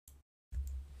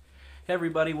Hey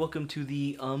everybody, welcome to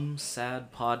the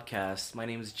Sad podcast. My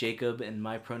name is Jacob and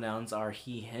my pronouns are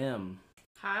he, him.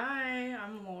 Hi,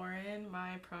 I'm Lauren.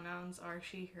 My pronouns are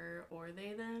she, her, or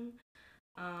they, them.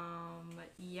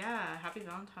 Yeah, happy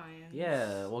Valentine's.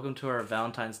 Yeah, welcome to our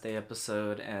Valentine's Day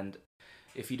episode. And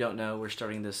if you don't know, we're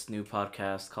starting this new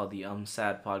podcast called the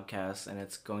Sad podcast, and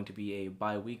it's going to be a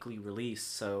bi-weekly release.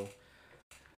 So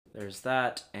there's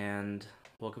that, and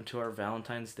welcome to our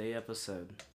Valentine's Day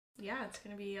episode. Yeah, it's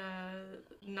gonna be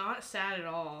not sad at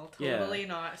all. Yeah. Totally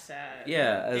not sad.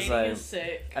 Yeah, Dating is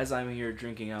sick. as I'm here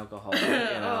drinking alcohol,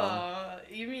 Oh,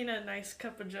 you mean a nice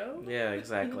cup of Joe? Yeah,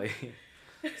 exactly.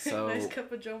 So nice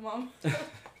cup of Joe, mom.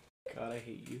 God, I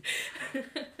hate you.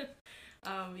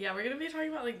 Yeah, we're gonna be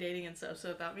talking about like dating and stuff. So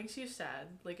if that makes you sad,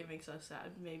 like it makes us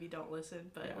sad, maybe don't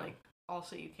listen. But like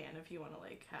also you can if you want to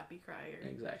like happy cry or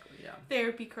exactly, yeah,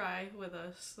 therapy cry with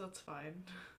us. That's fine.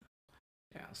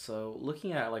 Yeah, so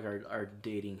looking at like our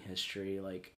dating history,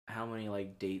 like how many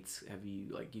like dates have you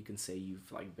like you can say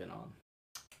you've like been on?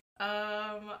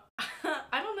 I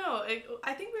don't know.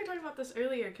 I think we were talking about this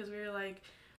earlier because we were like,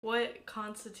 what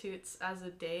constitutes as a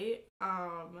date?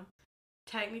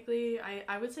 Technically,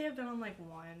 I would say I've been on like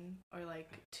one or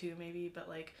like two maybe, but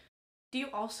like, do you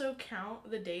also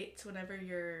count the dates whenever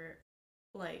you're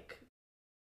like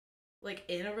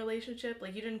in a relationship?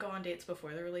 Like you didn't go on dates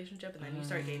before the relationship and then you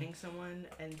start dating someone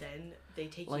and then they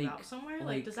take you out somewhere?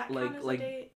 Like does that count as a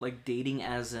date? Like dating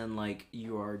as in like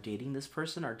you are dating this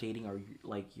person, or dating or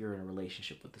like you're in a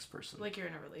relationship with this person? Like you're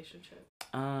in a relationship.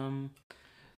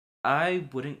 I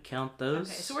wouldn't count those.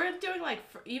 Okay, so we're doing like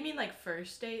you mean like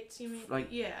first dates? You mean like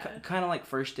yeah, kind of like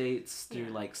first dates through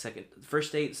like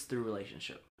first dates through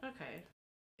relationship. Okay.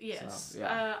 Yes. So,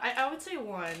 yeah. I would say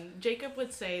one. Jacob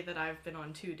would say that I've been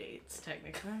on two dates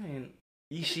technically. I mean,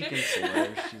 she can say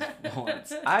whatever she's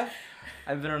wants.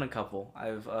 I've been on a couple.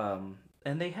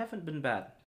 And they haven't been bad.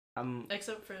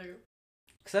 Except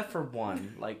for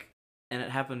one, like, and it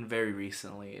happened very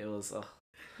recently. It was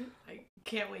I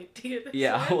can't wait to hear this.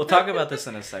 Yeah, we'll talk about this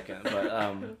in a second,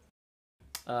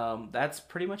 but that's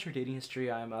pretty much her dating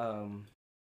history. I'm I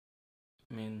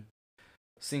mean,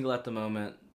 single at the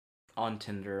moment, on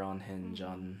Tinder, on Hinge,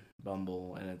 on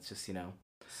Bumble, and it's just,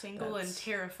 single and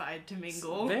terrified to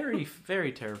mingle. Very,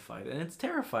 very terrified. And it's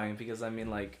terrifying because, I mean,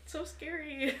 like... so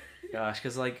scary. Gosh,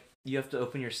 because, like, you have to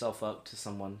open yourself up to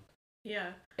someone.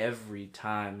 Yeah. Every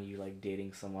time you, like,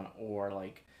 dating someone, or,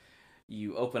 like,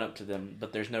 you open up to them,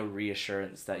 but there's no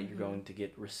reassurance that you're going to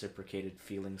get reciprocated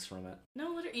feelings from it. No,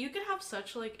 literally, you could have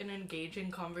such, like, an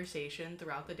engaging conversation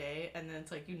throughout the day, and then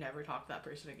it's like you never talk to that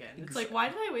person again. It's like, why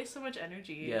did I waste so much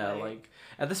energy? Yeah, like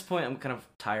at this point, I'm kind of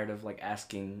tired of, like,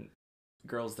 asking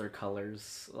girls their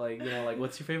colors. Like, like,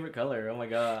 what's your favorite color? Oh my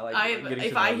god. Like,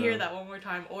 if I hear that one more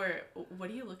time, or what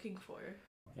are you looking for?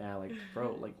 Yeah, like,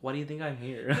 bro, like, why do you think I'm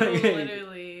here? No,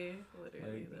 literally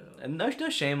though. And there's no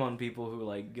shame on people who,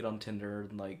 like, get on Tinder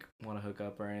and, like, want to hook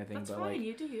up or anything. That's but fine, like,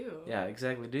 you do you. Yeah,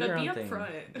 exactly. Do but your be own thing. Upfront.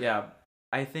 Yeah,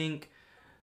 I think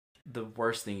the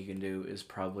worst thing you can do is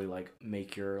probably, like,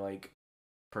 make your, like,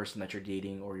 person that you're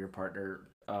dating or your partner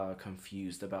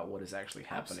confused about what is actually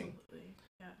happening. Absolutely,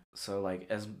 yeah. So, like,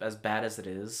 as bad as it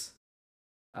is,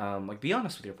 like, be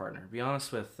honest with your partner. Be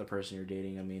honest with the person you're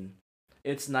dating. I mean,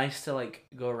 it's nice to, like,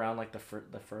 go around, like,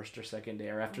 the first or second day,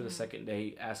 or after the second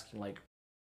day, asking, like,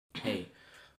 hey,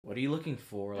 what are you looking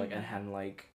for? Like, and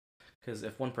like, because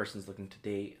if one person's looking to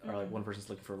date, or like one person's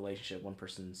looking for a relationship, one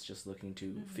person's just looking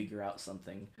to figure out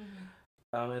something,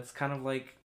 it's kind of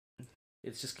like,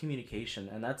 it's just communication,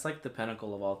 and that's like the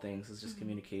pinnacle of all things, is just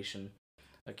communication.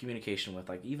 Communication with,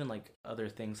 like, even like other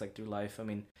things, like through life. I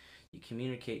mean, you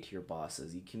communicate to your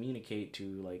bosses, you communicate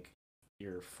to, like,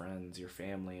 your friends, your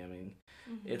family. I mean,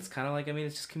 it's kind of like, I mean,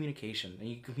 it's just communication, and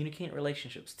you communicate in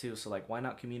relationships too. So, like, why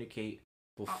not communicate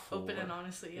before? Open and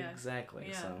honestly, yeah. Exactly.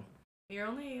 Yeah. So you're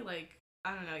only, like,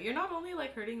 I don't know, you're not only,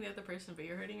 like, hurting the other person, but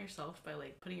you're hurting yourself by,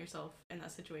 like, putting yourself in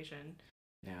that situation.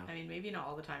 Yeah. I mean, maybe not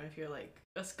all the time if you're, like,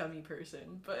 a scummy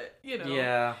person, but, you know.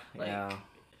 Yeah. Like, yeah.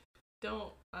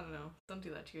 Don't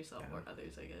do that to yourself or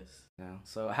others, I guess. Yeah.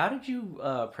 So how did you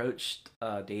approach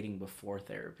dating before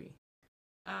therapy?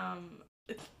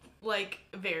 Like,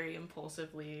 very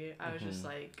impulsively. I was just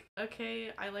like,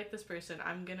 okay, I like this person.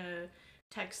 I'm gonna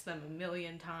text them a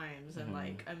million times and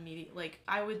like like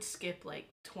I would skip like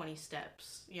 20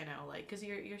 steps, like, because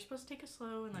you're supposed to take it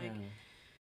slow and like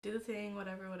do the thing,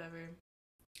 whatever.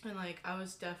 And like I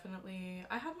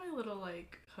had my little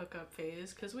like hookup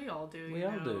phase, because we all do. We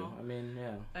all do. I mean,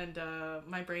 yeah. And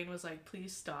my brain was like,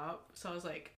 please stop. So I was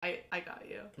like, I got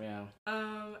you. Yeah.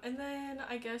 And then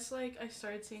I guess like I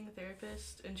started seeing a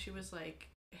therapist, and she was like,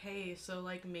 hey, so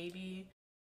like maybe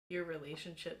your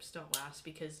relationships don't last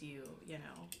because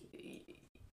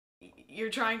you're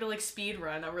trying to like speed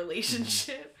run a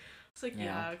relationship. It's like,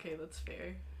 yeah, okay, that's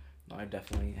fair. No, I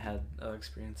definitely had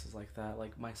experiences like that,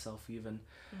 like myself even.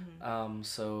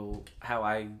 So how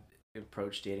I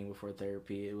approached dating before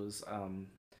therapy, it was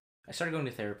I started going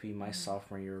to therapy my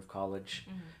sophomore year of college,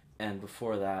 and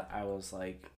before that, I was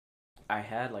like, I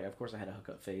had like, of course, I had a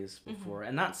hookup phase before,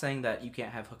 and not saying that you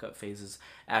can't have hookup phases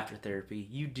after therapy.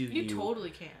 You do. You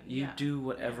totally can. You do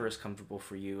whatever is comfortable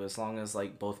for you, as long as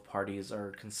like both parties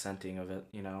are consenting of it.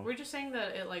 You know. We're just saying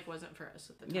that it like wasn't for us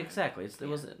at the time. Yeah, exactly. It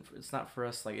wasn't. It's not for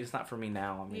us. Like, it's not for me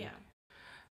now. I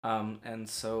mean. And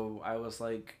so I was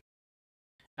like,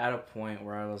 at a point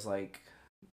where I was like,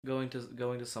 going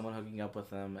to someone, hooking up with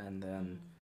them, and then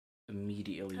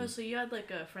immediately. Oh, so you had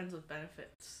like a friends with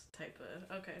benefits type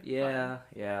of Yeah, fun.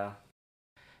 Yeah.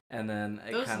 And then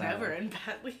it those never end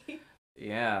badly.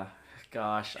 Yeah,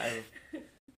 gosh,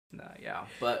 yeah,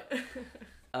 but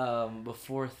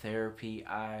before therapy,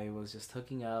 I was just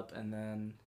hooking up, and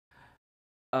then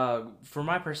for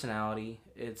my personality,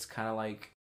 it's kind of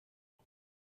like,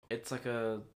 it's like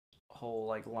a whole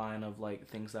like line of like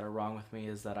things that are wrong with me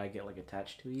is that I get like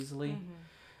attached too easily,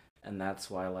 and that's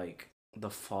why like the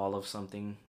fall of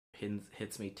something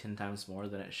hits me 10 times more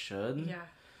than it should. Yeah.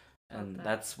 And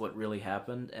that's what really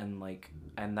happened, and like,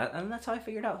 and that's how I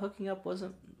figured out hooking up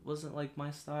wasn't like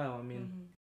my style. I mean,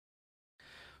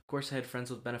 of course, I had friends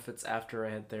with benefits after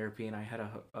I had therapy, and I had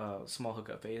a small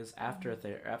hookup phase after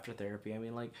after therapy. I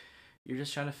mean, like, you're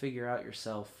just trying to figure out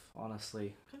yourself,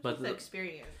 honestly. But the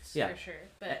experience, for sure.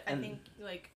 But I think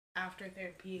like after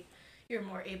therapy, you're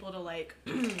more able to like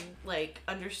like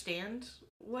understand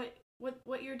what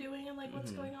you're doing and like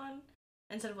what's going on,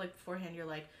 instead of like beforehand you're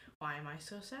like, why am I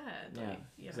so sad? Yeah, like,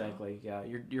 exactly. Yeah,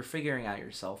 you're figuring out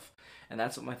yourself, and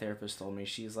that's what my therapist told me.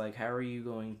 She's like, how are you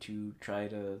going to try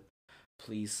to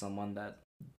please someone that,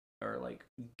 or like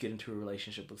get into a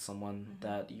relationship with someone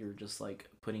that you're just like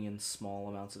putting in small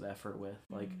amounts of effort with,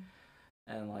 like,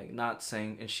 and like not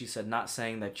saying, and she said, not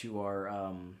saying that you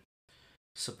are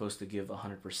supposed to give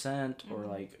 100% or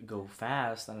like go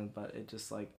fast, but it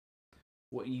just like,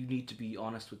 what you need to be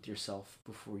honest with yourself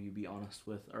before you be honest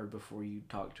with, or before you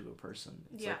talk to a person.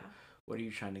 It's like, what are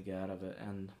you trying to get out of it?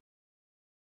 And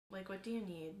like, what do you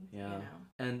need? Yeah. You know?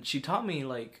 And she taught me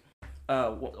like,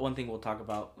 one thing we'll talk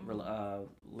about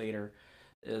later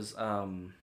is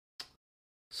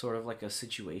sort of like a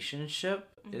situationship.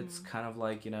 It's kind of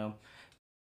like, you know,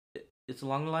 it's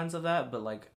along the lines of that, but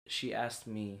like, she asked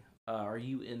me, are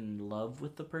you in love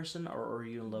with the person, or are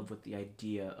you in love with the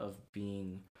idea of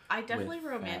being? I definitely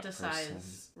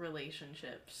romanticize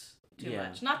relationships too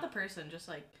much. Not the person, just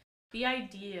like the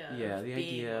idea. Yeah, the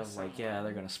idea of like, yeah,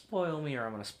 they're gonna spoil me, or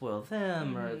I'm gonna spoil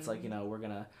them, or it's like, you know, we're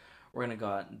gonna go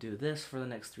out and do this for the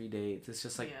next 3 dates. It's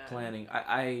just like planning.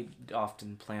 I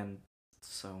often plan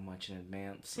so much in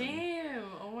advance. Damn!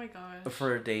 Oh my gosh.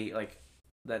 For a date like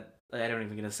that, I don't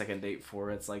even get a second date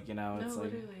for. It's like, you know, it's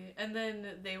like, literally. And then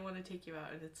they want to take you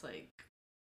out, and it's like,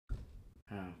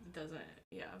 it doesn't.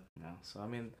 No. So I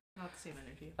mean, not the same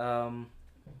energy.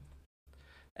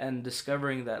 And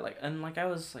discovering that like, and like, I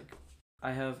was like,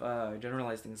 I have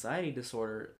generalized anxiety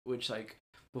disorder, which like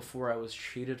before I was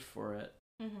treated for it,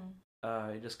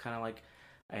 it just kind of like,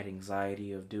 I had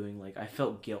anxiety of doing, like, I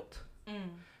felt guilt,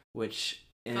 which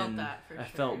I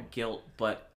felt guilt,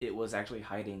 but it was actually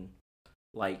hiding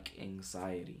like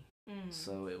anxiety.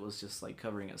 So it was just like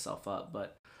covering itself up.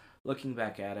 But looking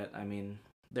back at it, I mean,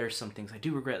 there's some things I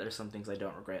do regret, there's some things I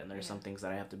don't regret, and there's some things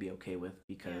that I have to be okay with,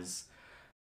 because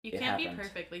you can't be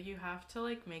perfect. Like, you have to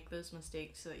like make those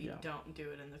mistakes so that you don't do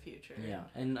it in the future. Yeah.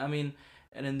 And I mean,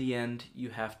 and in the end,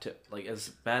 you have to, like, as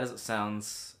bad as it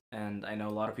sounds, and I know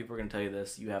a lot of people are going to tell you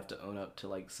this, you have to own up to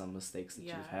like some mistakes that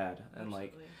you've had, and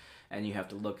like, and you have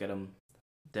to look at them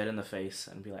dead in the face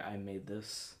and be like, I made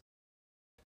this,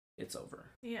 it's over.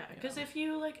 Yeah, because if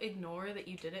you like ignore that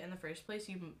you did it in the first place,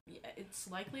 it's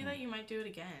likely that you might do it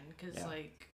again, because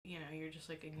like, you know, you're just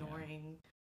like ignoring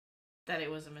that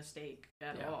it was a mistake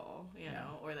at all, you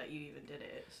know, or that you even did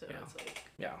it. So it's like,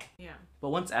 But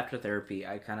once after therapy,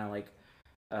 I kind of like,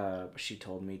 she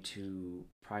told me to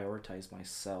prioritize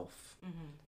myself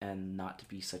and not to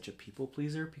be such a people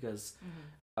pleaser, because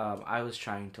I was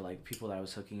trying to like, people that I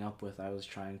was hooking up with, I was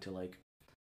trying to like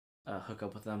hook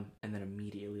up with them and then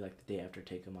immediately like the day after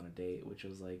take them on a date, which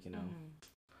was like, you know,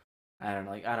 I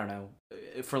don't know,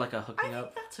 for like a hooking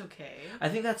up. That's okay. I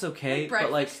think that's okay. Like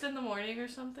breakfast but like, in the morning or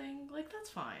something, like, that's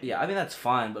fine. Yeah, I mean, that's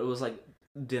fine, but it was like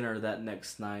dinner that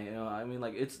next night, you know, I mean,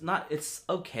 like, it's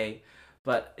okay,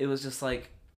 but it was just like,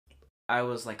 I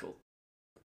was like,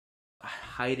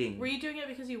 hiding. Were you doing it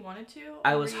because you wanted to?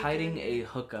 I was hiding a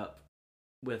hookup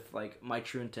with like my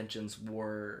true intentions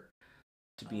were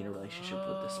to be in a relationship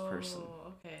with this person.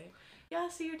 Okay. Yeah,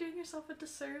 so you're doing yourself a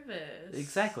disservice.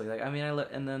 Exactly. Like, I mean,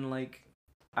 and then like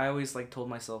I always like told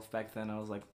myself back then, I was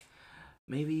like,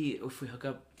 maybe if we hook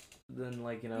up, then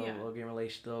like, you know,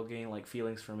 they'll gain like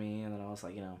feelings for me, and then I was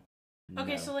like, you know.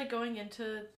 Okay, No. so like going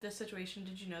into this situation,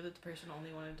 did you know that the person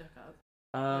only wanted to hook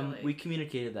up? We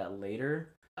communicated that later.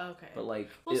 Okay. But like,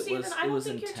 well, see, then I don't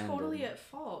think intended. you're totally at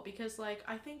fault, because like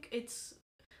I think it's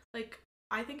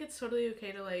totally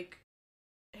okay to like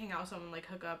hang out with someone, like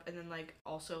hook up, and then like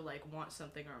also like want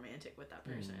something romantic with that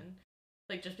person.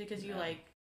 Like just because you like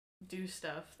do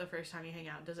stuff the first time you hang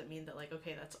out doesn't mean that like,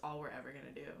 okay, that's all we're ever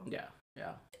gonna do.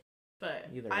 Yeah. But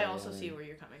I also see where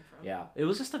you're coming from. Yeah, it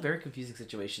was just a very confusing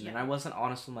situation, and I wasn't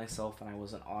honest with myself, and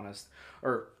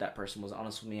or that person wasn't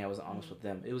honest with me. I wasn't honest with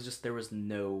them. It was just there was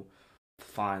no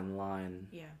fine line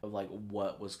of like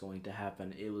what was going to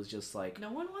happen. It was just like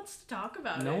no one wants to talk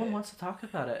about it. No one wants to talk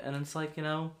about it, and it's like, you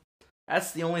know,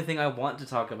 that's the only thing I want to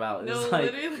talk about is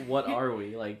like literally. What are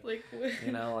we like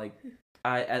you know, like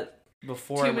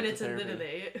before 2 minutes into the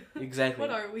date. Exactly.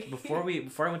 What are we? Before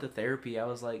I went to therapy, I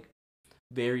was like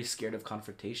very scared of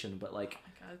confrontation, but like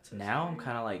so now I'm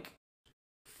kind of like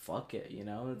fuck it, you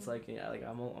know. It's like like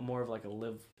I'm more of like a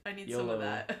live. I need YOLO. some of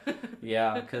that.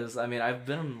 Yeah, because I mean I've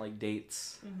been on like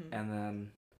dates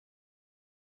and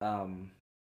then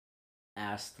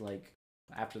asked like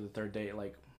after the third date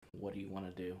like what do you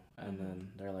want to do, and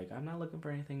then they're like I'm not looking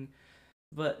for anything,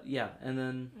 but yeah, and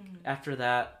then after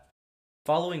that,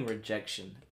 following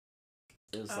rejection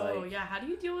is yeah, how do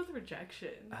you deal with rejection?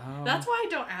 That's why I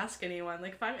don't ask anyone.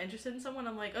 Like if I'm interested in someone,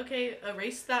 I'm like, okay,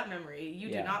 erase that memory. You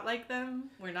do not like them,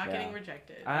 we're not getting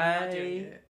rejected. I'm not doing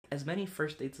it. As many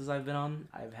first dates as I've been on,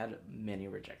 I've had many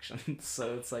rejections.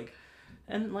 So it's like,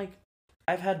 and like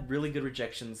I've had really good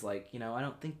rejections, like, you know, I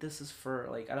don't think this is for,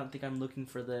 like, I don't think I'm looking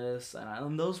for this,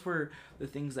 and those were the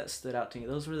things that stood out to me.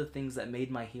 Those were the things that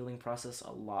made my healing process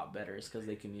a lot better, is because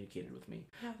they communicated with me.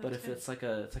 Yeah, but if it's like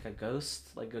a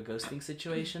ghost, like a ghosting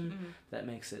situation, that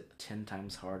makes it 10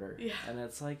 times harder. Yeah. And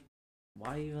it's like,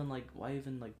 why even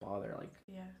bother, like.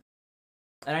 Yeah.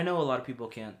 And I know a lot of people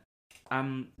can't.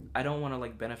 I don't want to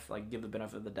like give the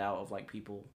benefit of the doubt of like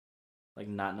people like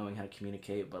not knowing how to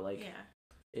communicate, but like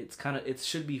it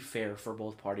should be fair for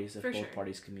both parties if both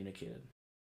parties communicated.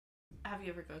 Have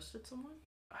you ever ghosted someone?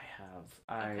 I have.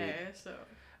 Okay, so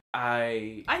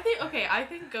I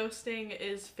think ghosting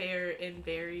is fair in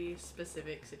very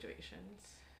specific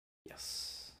situations.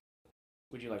 Yes.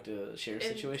 Would you like to share a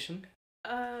situation?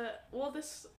 Well,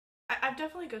 I've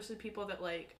definitely ghosted people that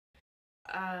like.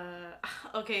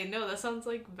 Okay, no, that sounds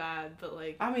like bad, but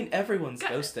like. I mean, everyone's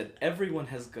ghosted. Everyone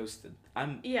has ghosted.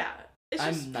 It's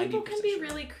just people can be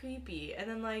really creepy, and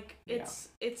then like it's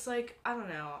like I don't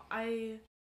know. I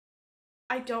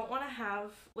don't want to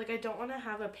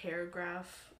have a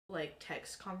paragraph like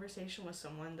text conversation with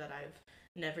someone that I've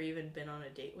never even been on a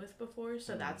date with before.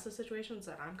 So that's the situations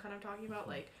that I'm kind of talking about.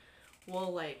 Like,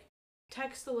 we'll like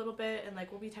text a little bit, and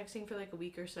like we'll be texting for like a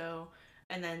week or so,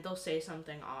 and then they'll say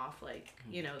something off, like,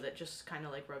 you know, that just kind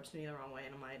of like rubs me the wrong way,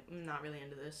 and I'm like, I'm not really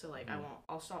into this, so like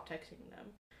I'll stop texting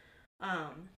them.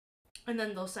 And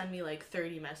then they'll send me like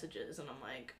 30 messages, and I'm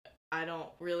like, I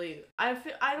don't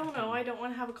know, I don't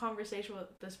want to have a conversation with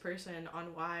this person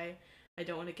on why I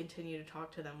don't want to continue to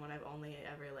talk to them when I've only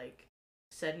ever like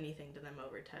said anything to them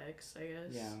over text, I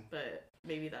guess. Yeah. But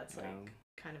maybe that's like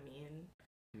kind of mean.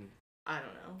 I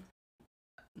don't know.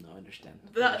 No, I understand.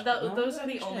 Those are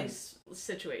the only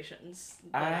situations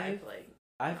that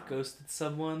I've ghosted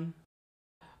someone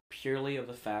purely of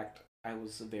the fact I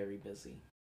was very busy.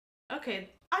 Okay,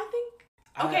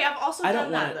 I've also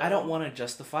done that. I don't want to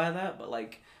justify that, but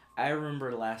like I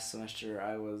remember last semester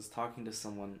I was talking to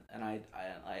someone, and I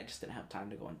just didn't have time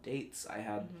to go on dates.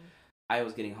 I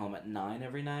was getting home at 9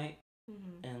 every night,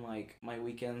 and like my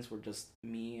weekends were just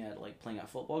me at like playing at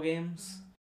football games,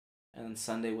 and then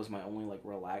Sunday was my only like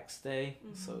relaxed day.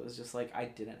 So it was just like I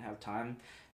didn't have time,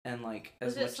 and like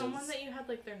was it someone that you had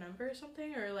like their number or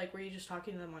something, or like were you just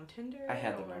talking to them on Tinder? I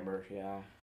had their number, yeah.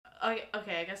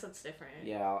 Okay, I guess that's different.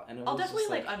 Yeah, and I'll definitely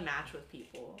like unmatch with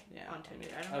people on Tinder.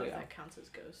 I don't know if that counts as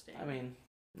ghosting. I mean,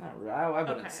 not really. I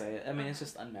wouldn't say it. I mean, it's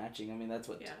just unmatching. I mean, that's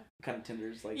what kind of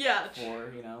Tinder's like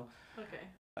for, you know. Okay.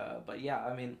 But yeah,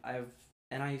 I mean,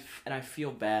 I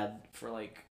feel bad for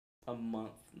like a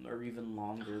month or even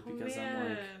longer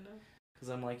because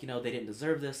I'm like, you know, they didn't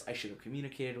deserve this. I should have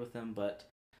communicated with them, but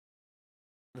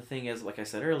the thing is, like I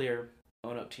said earlier,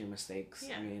 own up to your mistakes.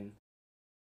 Yeah. I mean,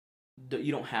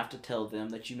 you don't have to tell them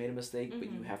that you made a mistake,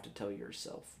 but you Mhm. have to tell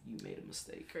yourself you made a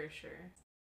mistake. For sure.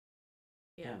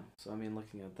 Yeah. So I mean,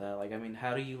 looking at that, like, I mean,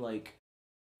 how do you like?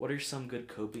 What are some good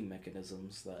coping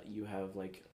mechanisms that you have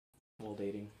like while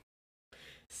dating?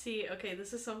 See, okay,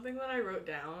 this is something that I wrote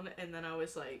down, and then I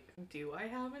was like, do I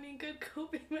have any good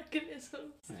coping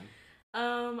mechanisms? Yeah.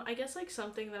 I guess like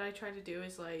something that I try to do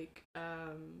is like,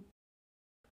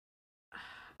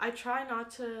 I try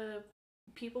not to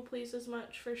people please as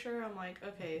much for sure. I'm like,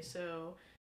 okay, so,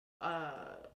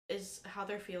 is how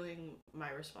they're feeling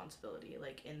my responsibility,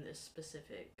 like in this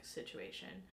specific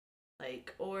situation?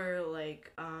 Like, or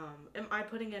like, am I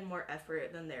putting in more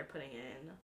effort than they're putting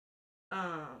in?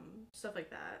 Stuff like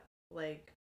that.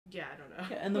 Like, yeah, I don't know.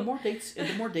 Yeah, and the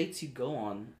more dates you go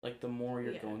on, like the more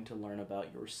you're going to learn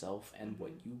about yourself and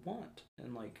what you want,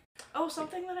 and like. Oh,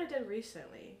 something that I did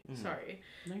recently. Sorry.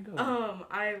 There you go.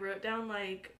 I wrote down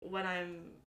like what I'm,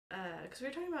 because we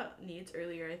were talking about needs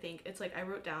earlier. I think it's like I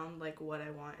wrote down like what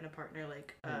I want in a partner,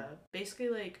 like basically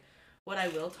like what I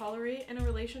will tolerate in a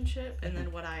relationship, and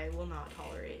then what I will not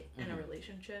tolerate in a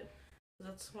relationship.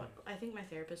 That's what I think my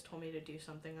therapist told me to do,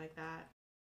 something like that.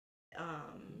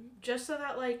 Just so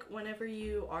that like whenever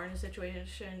you are in a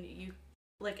situation, you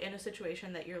like in a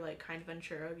situation that you're like kind of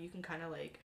unsure of, you can kind of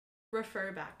like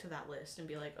refer back to that list and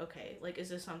be like, okay, like is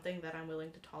this something that I'm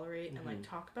willing to tolerate and like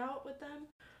talk about with them,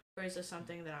 or is this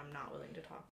something that I'm not willing to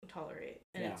tolerate?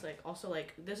 And it's like also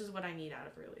like this is what I need out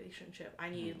of a relationship. I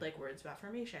need like words of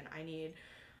affirmation. I need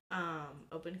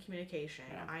open communication.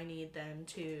 I need them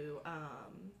to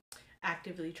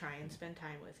actively try and spend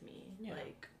time with me,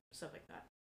 like stuff like that.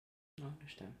 I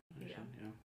understand. Yeah.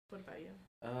 What about you?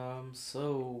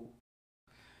 So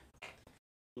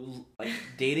like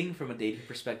dating, from a dating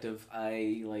perspective,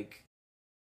 I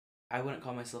wouldn't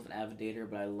call myself an avid dater,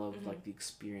 but I love like the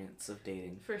experience of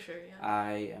dating. For sure, yeah.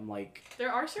 I am like,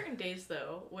 there are certain days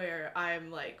though where I'm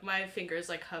like my fingers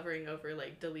like hovering over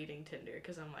like deleting Tinder,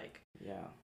 because I'm like,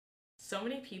 so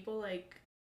many people like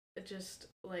it just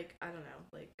like I don't know,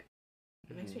 like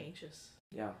it makes me anxious.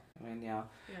 Yeah, I mean, yeah.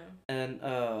 And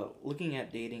looking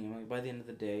at dating, I mean, by the end of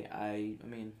the day, I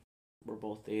mean, we're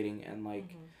both dating, and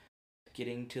like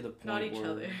getting to the point not each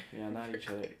where other. Yeah, not each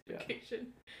other.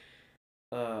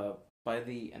 By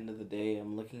the end of the day,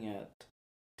 I'm looking at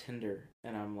Tinder,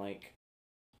 and I'm like,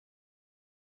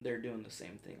 they're doing the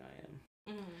same thing I am.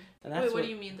 And that's what do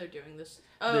you mean they're doing this?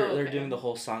 They're doing the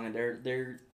whole song, and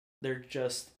they're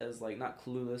just as like not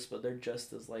clueless, but they're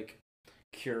just as like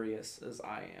curious as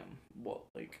I am. Well,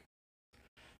 like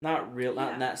not real,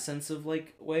 not in that sense of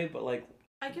like way, but like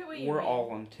I get what you we're mean.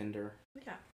 all on Tinder.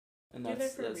 Yeah. And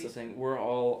that's the thing. We're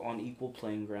all on equal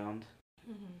playing ground.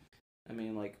 I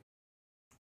mean, like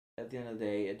at the end of the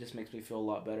day, it just makes me feel a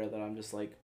lot better that I'm just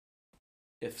like,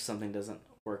 if something doesn't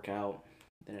work out,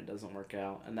 then it doesn't work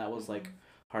out. And that was like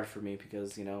hard for me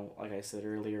because, you know, like I said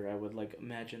earlier, I would like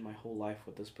imagine my whole life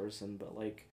with this person, but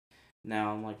like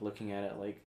now I'm like looking at it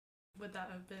like, would that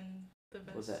have been the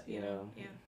best? Was that, Yeah.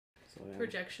 So,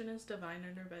 Projection is divine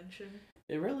intervention.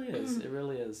 It really is. It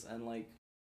really is. And like,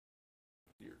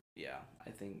 I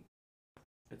think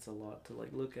it's a lot to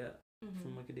like look at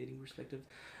from like a dating perspective.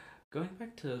 Going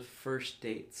back to first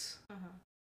dates,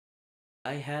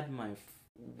 I had my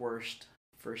worst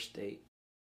first date.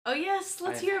 Oh yes,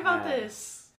 let's hear about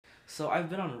this. So I've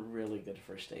been on really good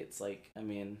first dates. Like, I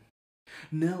mean,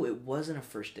 no, it wasn't a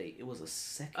first date. It was a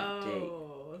second date.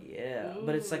 Yeah,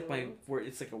 but it's like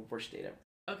it's like a worst date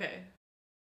ever. Okay.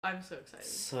 I'm so excited.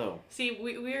 So see,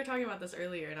 we were talking about this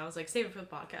earlier, and I was like, save it for the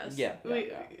podcast. Yeah.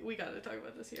 We got to talk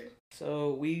about this here.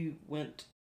 So we went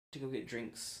to go get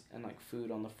drinks and like food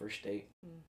on the first date.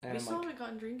 And we still haven't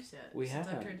gotten drinks yet. We since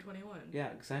haven't. I turned 21. Yeah,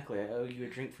 exactly. I owe you a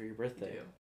drink for your birthday. You do.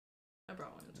 I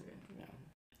brought one. It's okay. Yeah.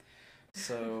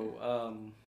 So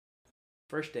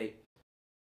first date,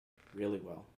 really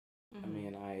well. I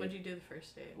mean, What'd you do the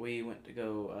first date? We went to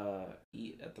go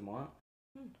eat at the Mont.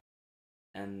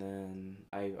 And then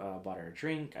I bought her a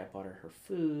drink. I bought her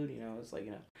food. You know, it's like,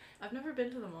 you know. I've never been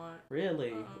to the Mont.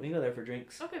 Really? We can go there for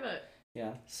drinks. Okay, but.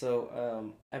 Yeah.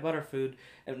 So I bought her food,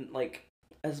 and like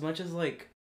as much as like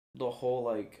the whole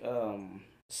like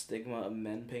stigma of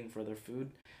men paying for their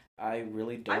food, I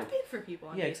really don't. I've paid for people.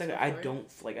 On exactly.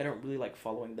 Before. I don't really like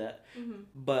following that.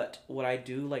 But what I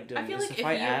do like doing I feel is like if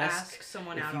I ask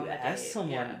someone out on a date,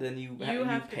 someone, then you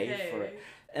have to pay for it,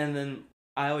 and then.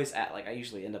 I always I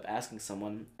usually end up asking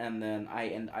someone, and then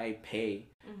I pay,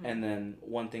 and then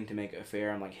one thing to make it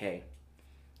fair, I'm like, hey,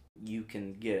 you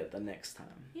can get it the next time.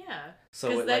 Yeah.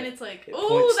 So then like, it's like,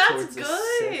 oh, that's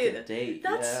good. Date.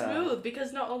 That's smooth,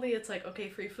 because not only it's like, okay,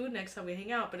 free food next time we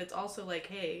hang out, but it's also like,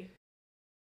 hey,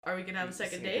 Are we gonna have a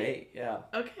second date? Yeah.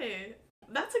 Okay,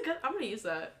 that's a good. I'm gonna use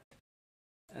that.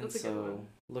 And That's a good one.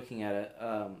 looking at it,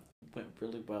 went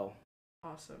really well.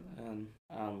 Awesome.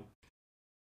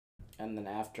 And then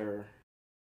after,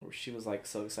 she was like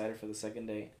so excited for the second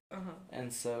date.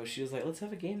 And so she was like, "Let's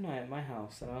have a game night at my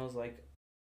house." And I was like,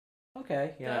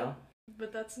 "Okay, you know."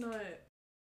 But that's not.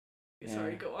 Yeah.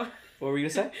 Sorry, go on. What were you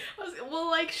gonna say? Well,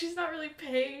 like, she's not really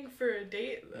paying for a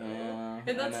date, though. Yeah,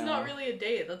 and that's not really a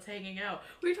date, that's hanging out.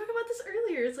 We were talking about this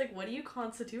earlier. It's like, what do you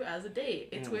constitute as a date?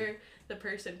 It's where the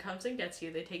person comes and gets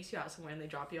you, they takes you out somewhere, and they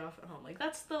drop you off at home. Like,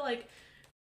 that's the,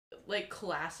 like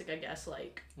classic, I guess,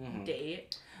 like,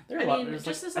 date. There's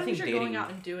just as long as you're going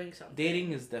out and doing something.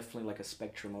 Dating is definitely, like, a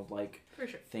spectrum of, like, for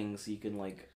sure, things you can,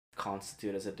 like,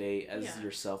 constitute as a date as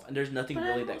yourself, and there's nothing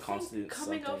really that constitutes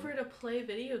coming something. over to play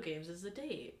video games is a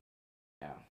date.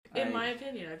 Yeah. In my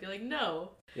opinion, I'd be like,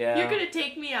 no. Yeah. You're gonna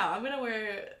take me out. I'm gonna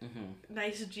wear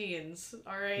nice jeans.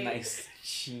 All right. Nice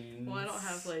jeans. Well, I don't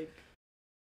have like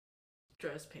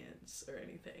dress pants or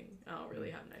anything. I don't really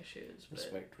have nice shoes.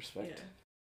 But, respect. Yeah.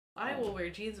 I will wear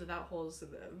jeans without holes in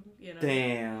them. You know.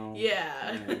 Damn.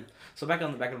 Yeah. Damn. So back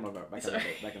on the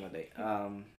date.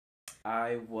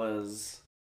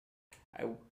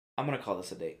 I'm gonna call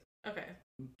this a date. Okay.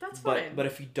 That's fine. But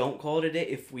if you don't call it a date,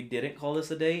 if we didn't call this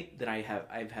a date, then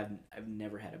I've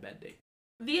never had a bad date.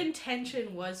 The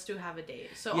intention was to have a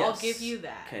date, so yes. I'll give you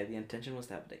that. Okay, the intention was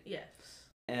to have a date. Yes.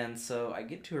 And so I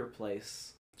get to her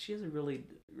place. She has a really,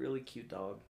 really cute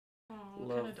dog. Oh,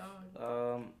 what kind of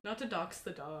dog? Not to dox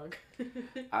the dog.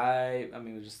 I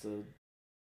mean, just a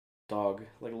dog,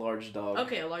 like a large dog.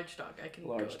 Okay, a large dog. I can.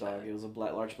 Large go with dog. That. It was a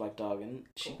large black dog, and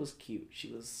cool. She was cute.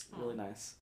 She was really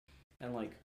nice, and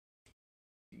like,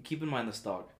 keep in mind this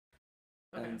dog.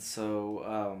 Okay. And so,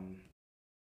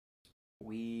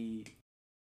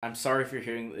 I'm sorry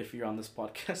if you're on this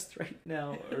podcast right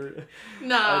now, or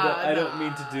I don't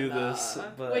mean to do this,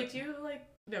 but wait, do you like?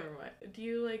 Never mind. Do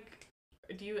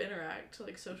you interact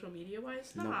like social media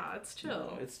wise? Nah, nope. It's chill.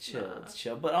 No, it's chill. Nah. It's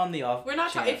chill. But on the off, we're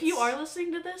not. If you are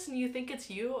listening to this and you think it's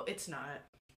you, it's not.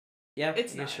 Yeah,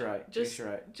 it's not. You're right. You're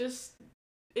right. Just,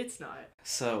 it's not.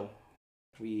 So,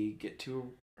 we get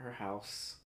to her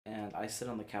house, and I sit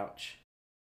on the couch,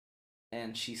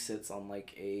 and she sits on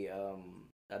like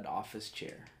an office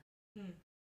chair.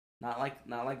 Not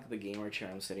like the gamer chair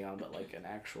I'm sitting on, but like an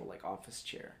actual like office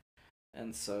chair.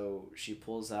 And so she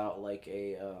pulls out like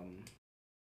a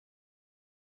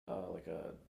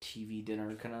TV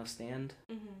dinner kind of stand.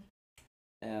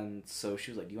 And so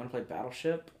she was like, "Do you want to play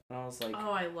Battleship?" And I was like,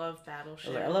 "Oh, I love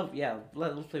Battleship."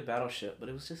 Let's play Battleship. But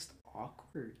it was just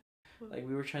awkward. Like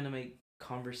we were trying to make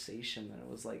conversation, and it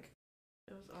was like,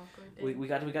 it was awkward. We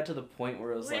got to the point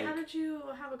where it was like, how did you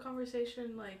have a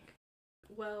conversation like,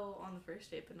 well, on the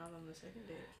first date, but not on the second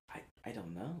date? I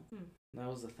don't know. That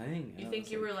was the thing. You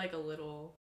think you were like a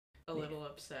little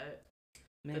upset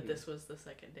that this was the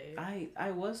second date?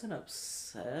 I wasn't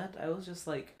upset. I was just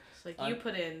like, it's like you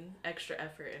put in extra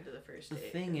effort into the first date. The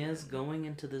thing is, going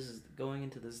into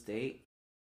this date,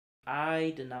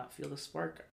 I did not feel the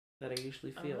spark that I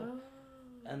usually feel,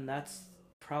 and that's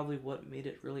probably what made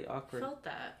it really awkward. Felt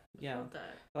that. Yeah. Felt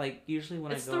that. Like usually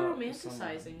when it's I go out with someone,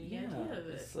 the idea of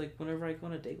it. It's like whenever I go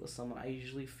on a date with someone, I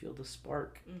usually feel the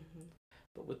spark.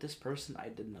 But with this person, I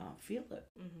did not feel it.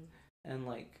 And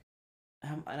like,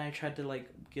 and I tried to like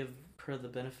give her the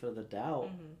benefit of the doubt.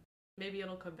 Maybe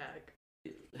it'll come back.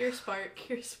 Your spark.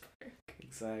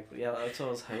 Exactly. Yeah, that's what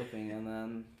I was hoping. And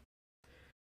then,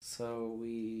 so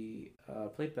we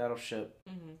played Battleship.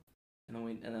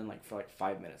 And then like for like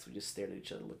 5 minutes, we just stared at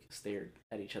each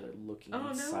other, looking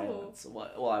in silence.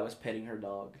 While I was petting her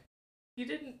dog. You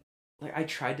didn't. Like I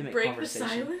tried to make break conversation.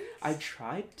 The silence? I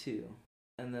tried to,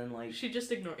 and then like she just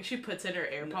ignored. She puts in her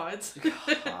AirPods.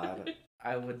 God,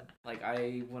 I went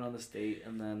on this date,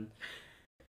 and then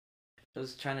I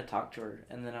was trying to talk to her,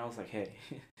 and then I was like, hey,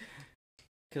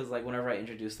 because like whenever I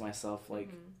introduced myself, like.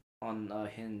 On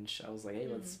Hinge, I was like, hey,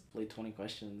 let's play 20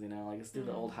 questions, you know, like, let's do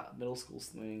the old middle school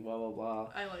thing, blah, blah, blah.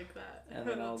 I like that. And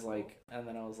then I was like,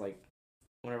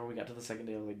 whenever we got to the second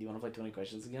day, I was like, do you want to play 20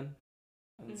 questions again?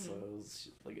 And so it was,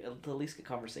 like, to at least get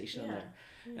conversation in there.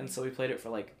 And so we played it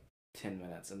for, like, 10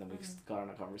 minutes, and then we got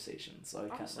on a conversation. So I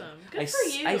kind of, like, good for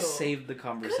you. I saved the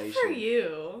conversation. Good for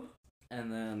you.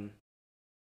 And then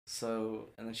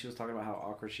she was talking about how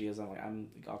awkward she is. I'm like, I'm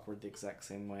awkward the exact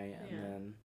same way. And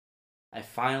then I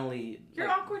finally... You're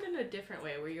awkward in a different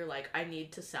way, where you're like, I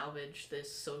need to salvage this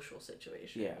social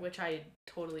situation, which I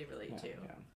totally relate to.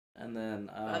 Yeah. And then...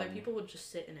 other people would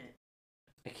just sit in it.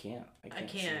 I can't. I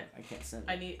can't sit.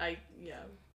 Sorry,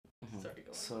 go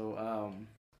on. So,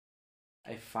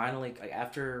 I finally... Like,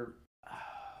 after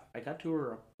got to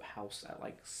her house at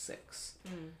like 6,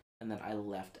 and then I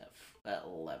left at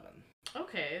 11.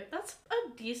 Okay, that's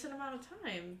a decent amount of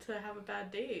time to have a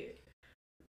bad date.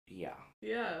 Yeah.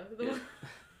 Yeah.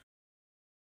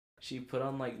 She put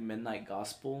on like midnight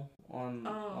gospel on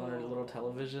her little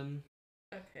television.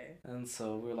 Okay. And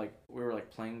so we were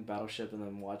like playing Battleship and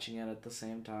then watching it at the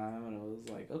same time, and it was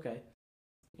like, okay,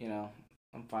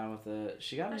 I'm fine with it.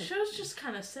 She got that me. show's just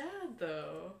kind of sad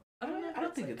though. I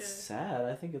don't think it's sad.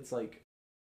 I think it's like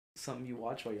something you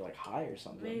watch while you're like high or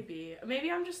something. Maybe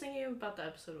I'm just thinking about the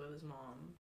episode with his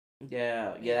mom.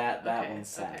 Yeah, that one's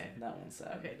sad. Okay. That one's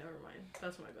sad. Okay, never mind.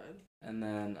 That's my bad. And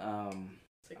then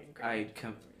it's like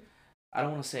I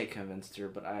don't want to say I convinced her,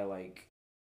 but I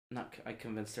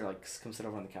convinced her like come sit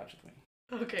over on the couch with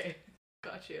me. Okay,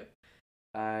 got you.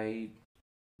 I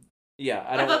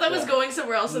thought that was going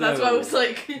somewhere else, and that's why I was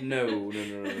like. No.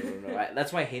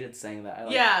 That's why I hated saying that.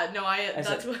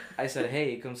 I said,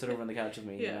 hey, come sit over on the couch with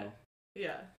me. Yeah.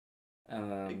 Yeah.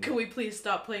 And can we please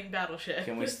stop playing Battleship?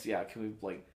 Can we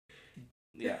like,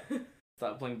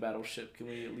 stop playing Battleship? Can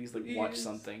we at least like watch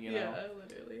something? Yeah,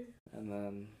 literally. And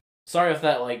then, sorry if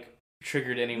that like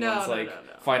triggered anyone's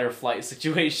fight or flight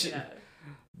situation. Yeah.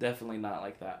 Definitely not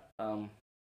like that.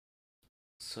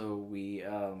 So we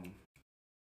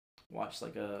watched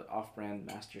like a off-brand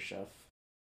MasterChef.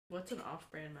 What's an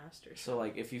off-brand MasterChef? So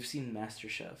like if you've seen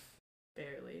MasterChef,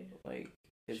 barely. Like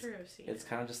it's sure I've seen it's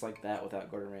kind of just like that without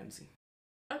Gordon Ramsay.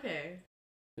 Okay.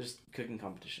 There's cooking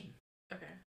competition. Okay.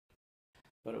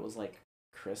 But it was like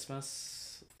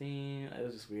Christmas theme. It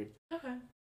was just weird. Okay.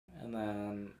 And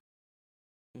then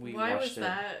Why was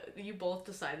that? You both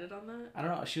decided on that? I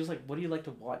don't know. She was like, "What do you like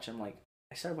to watch?" I'm like,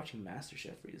 "I started watching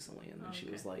MasterChef recently," and then she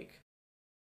was like,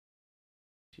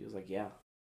 "Yeah,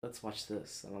 let's watch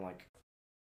this." And I'm like,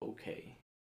 "Okay."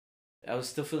 I was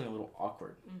still feeling a little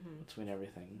awkward between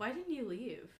everything. Why didn't you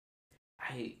leave?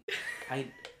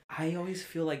 I always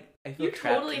feel like I feel you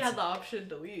trapped. You totally had the option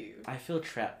to leave. I feel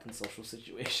trapped in social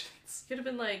situations. Could have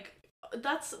been like,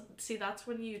 that's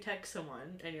when you text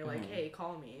someone and you're like, "Hey,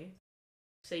 call me."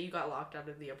 Say you got locked out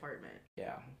of the apartment.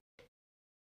 Yeah.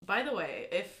 By the way,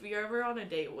 if you're ever on a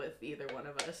date with either one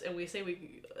of us and we say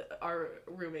our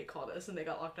roommate called us and they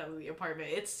got locked out of the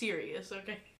apartment, it's serious,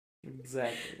 okay?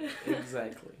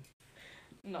 Exactly.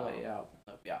 No.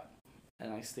 But yeah.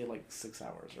 And I stayed like 6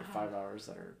 hours or 5 hours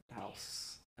at her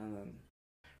house, and then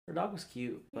her dog was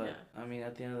cute, but I mean,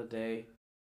 at the end of the day,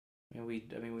 we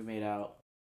made out.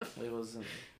 It wasn't.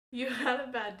 You had a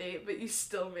bad date, but you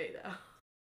still made out.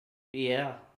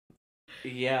 Yeah.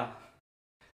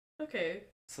 Okay.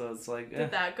 So it's like.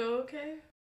 Did that go okay?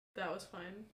 That was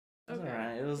fine. It was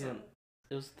alright. It wasn't. Yeah.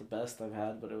 It was the best I've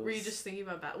had, but it was. Were you just thinking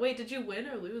about Wait, did you win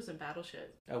or lose in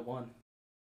Battleship? I won.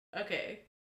 Okay.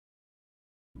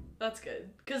 That's good.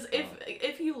 Because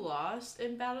if you lost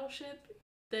in Battleship,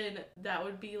 then that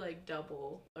would be like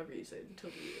double a reason to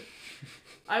leave.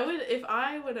 If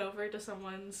I went over to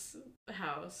someone's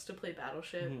house to play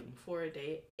Battleship for a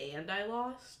date and I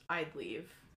lost, I'd leave.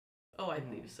 Oh, I'd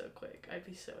leave so quick. I'd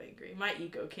be so angry. My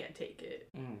ego can't take it.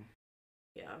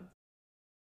 Yeah.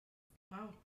 Wow.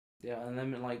 Yeah, and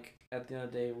then like at the end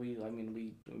of the day, we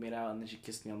made out, and then she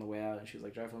kissed me on the way out, and she was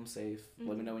like, "Drive home safe.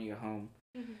 Let me know when you get home."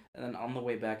 And then on the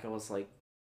way back, I was like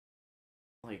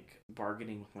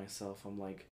bargaining with myself. I'm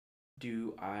like,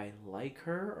 do I like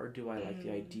her or do I like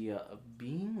the idea of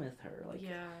being with her? Like,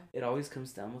 it always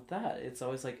comes down with that. It's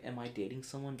always like, am I dating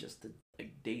someone just to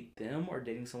like date them or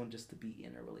dating someone just to be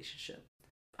in a relationship?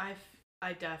 I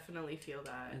definitely feel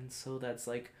that. And so that's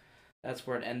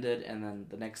where it ended. And then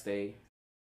the next day,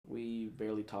 we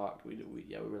barely talked. We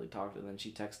really talked. And then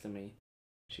she texted me.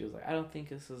 She was like, "I don't think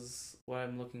this is what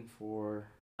I'm looking for."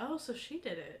 Oh, so she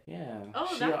did it. Yeah.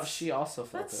 Oh, she also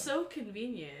felt that's so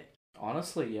convenient.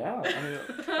 Honestly, yeah. I mean,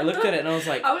 I looked at it and I was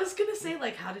like, I was gonna say,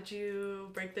 like, how did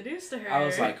you break the news to her? I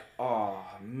was like, oh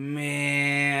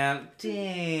man,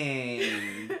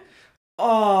 dang.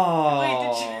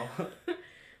 Oh. Wait,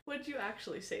 what'd you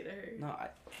actually say to her? No,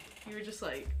 you were just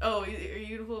like, oh, are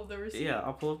you gonna pull up the receipts? Yeah,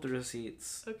 I'll pull up the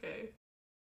receipts. Okay.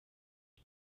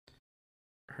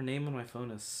 Her name on my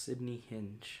phone is Sydney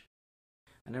Hinge.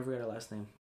 I never got her last name.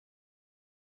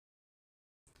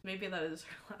 Maybe that is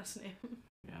her last name.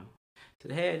 Yeah.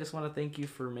 Said, "Hey, I just want to thank you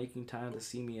for making time to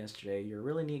see me yesterday. You're a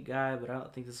really neat guy, but I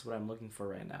don't think this is what I'm looking for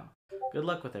right now. Good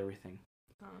luck with everything."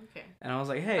 Oh, okay. And I was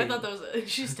like, "Hey." I thought that was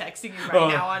she's texting you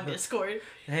right now on Discord.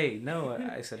 Hey, no.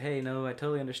 I said, "Hey, no, I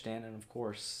totally understand, and of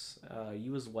course,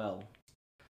 you as well."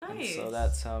 Nice. And so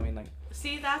that's how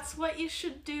See, that's what you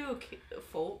should do,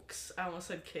 folks. I almost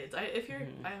said kids. If you're,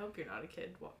 I hope you're not a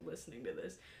kid listening to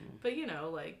this, but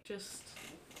just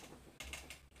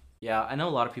Yeah, I know a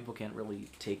lot of people can't really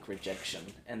take rejection,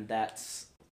 and that's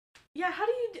Yeah, how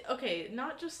do you okay,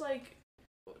 not just like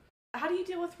how do you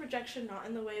deal with rejection not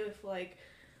in the way of like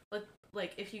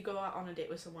if you go out on a date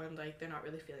with someone like they're not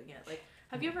really feeling it. Like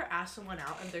have you ever asked someone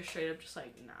out and they're straight up just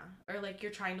like nah, or like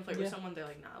you're trying to flirt with someone they're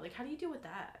like nah. Like how do you deal with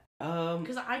that?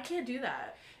 Cuz I can't do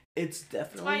that. It's That's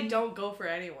definitely why I don't go for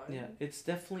anyone. Yeah, it's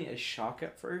definitely a shock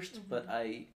at 1st, but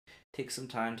I take some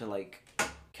time to like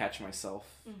catch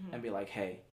myself and be like,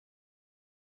 "Hey,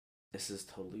 this is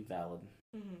totally valid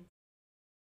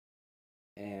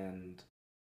and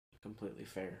completely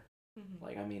fair."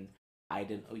 Like, I mean, I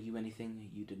didn't owe you anything.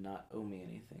 You did not owe me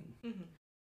anything.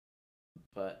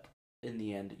 But in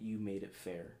the end, you made it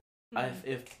fair.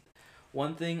 If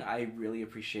one thing I really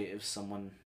appreciate if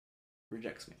someone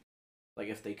rejects me, like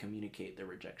if they communicate their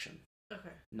rejection. Okay.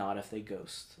 Not if they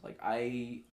ghost. Like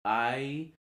I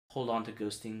hold on to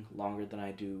ghosting longer than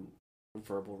I do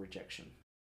verbal rejection.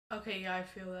 Okay, yeah, I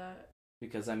feel that.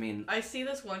 Because I mean, I see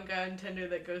this one guy on Tinder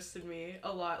that ghosted me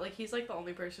a lot. Like he's like the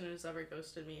only person who's ever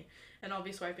ghosted me, and I'll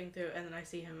be swiping through, and then I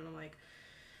see him, and I'm like,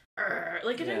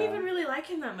 like I didn't even really like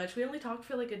him that much. We only talked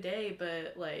for like a day,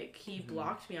 but like he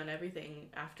blocked me on everything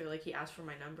after like he asked for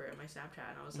my number and my Snapchat,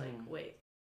 and I was like, wait,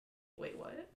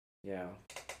 what? Yeah.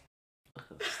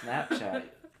 Snapchat.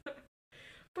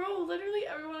 Bro, literally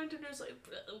everyone on Tinder is like,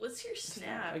 what's your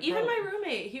Snap? Like, even my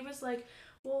roommate, he was like,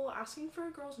 well, asking for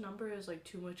a girl's number is like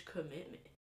too much commitment.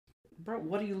 Bro,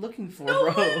 what are you looking for, no,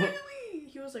 bro? Literally.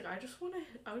 He was like, I just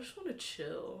wanna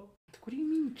chill. What do you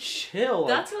mean chill?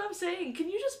 That's what I'm saying. Can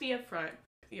you just be upfront,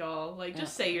 y'all? Like,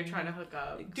 just say you're trying to hook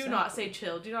up. Exactly. Do not say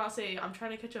chill. Do not say I'm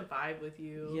trying to catch a vibe with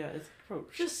you. Yeah, it's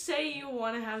approach. Just say you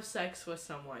want to have sex with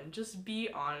someone. Just be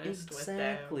honest with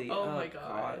them. Oh my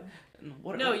god.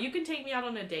 No, you can take me out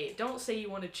on a date. Don't say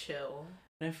you want to chill.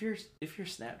 And if you're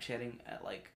Snapchatting at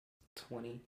like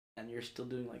 20 and you're still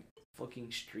doing like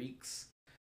fucking streaks,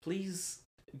 please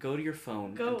go to your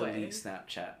phone and delete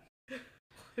Snapchat.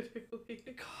 Literally.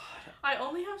 God. I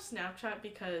only have Snapchat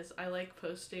because I like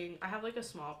posting. I have like a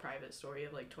small private story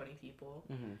of like 20 people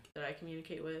that I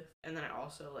communicate with, and then I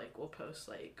also like will post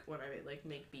like when I like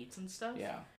make beats and stuff.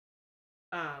 Yeah.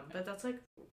 But that's like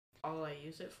all I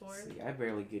use it for. See, I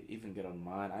barely get on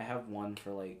mine. I have one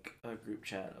for like a group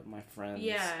chat of my friends.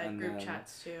 Yeah, and group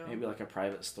chats too. Maybe like a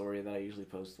private story that I usually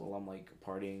post while I'm like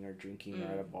partying or drinking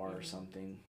or at a bar or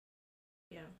something.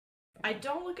 Yeah. I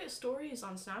don't look at stories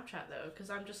on Snapchat though, because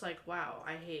I'm just like, wow,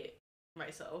 I hate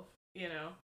myself, you know?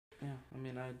 Yeah, I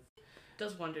mean,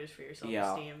 does wonders for your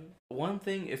self-esteem. One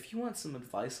thing, if you want some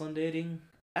advice on dating,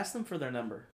 ask them for their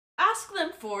number. Ask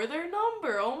them for their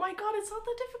number. Oh my god, it's not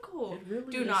that difficult. It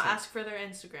really Do not ask for their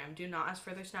Instagram. Do not ask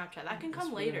for their Snapchat. That can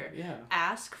come later. Yeah.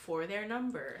 Ask for their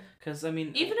number. Because, I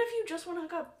mean... Even if you just want to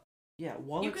hook up. Yeah,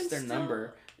 while it's their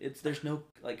number, there's no,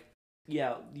 like...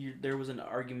 Yeah, there was an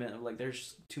argument of, like,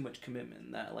 there's too much commitment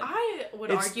in that. Like, I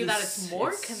would argue that it's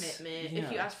more commitment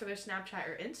if you ask for their Snapchat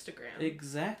or Instagram.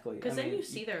 Exactly. Because then you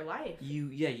see their life. You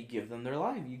give them their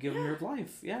life. You give them your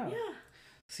life. Yeah. Yeah.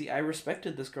 See, I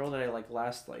respected this girl that I, like,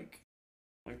 last, like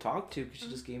talked to, because she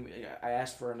just gave me... I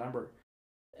asked for a number.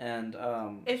 And,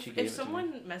 if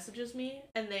someone messages me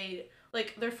and they...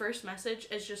 Like, their first message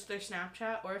is just their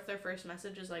Snapchat, or if their first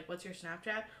message is, like, what's your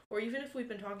Snapchat? Or even if we've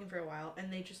been talking for a while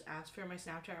and they just ask for my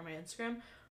Snapchat or my Instagram,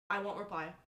 I won't reply.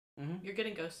 You're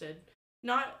getting ghosted.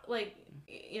 Not, like,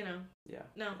 you know. Yeah.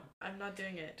 No, I'm not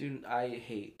doing it. Dude, I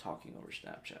hate talking over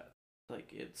Snapchat.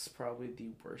 Like, it's probably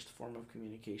the worst form of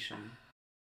communication.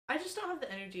 I just don't have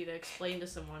the energy to explain to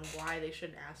someone why they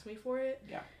shouldn't ask me for it.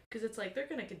 Yeah. Because it's like, they're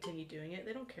going to continue doing it.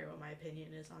 They don't care what my opinion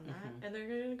is on that. And they're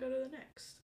going to go to the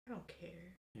next. I don't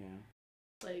care. Yeah.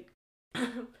 Like,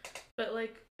 but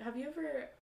like, have you ever,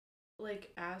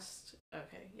 like, asked?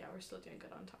 Okay, yeah, we're still doing good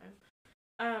on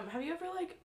time. Have you ever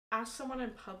like asked someone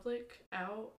in public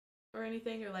out or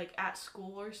anything, or like at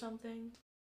school or something?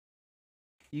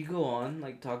 You go on,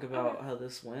 like, talk about how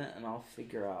this went, and I'll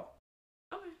figure out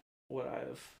what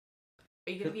I've.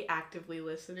 Are you gonna be actively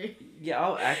listening? Yeah,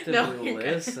 I'll actively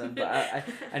listen, but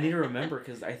I need to remember,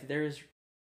 because I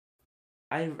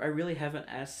really haven't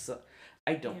asked.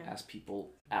 I don't ask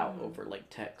people out over like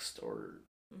text or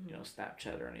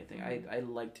Snapchat or anything. I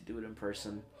like to do it in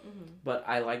person, but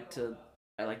I like to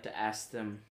ask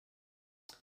them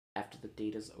after the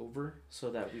date is over, so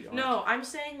that we aren't... No, I'm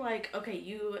saying like, okay,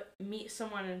 you meet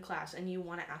someone in class and you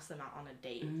want to ask them out on a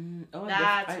date.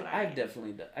 I've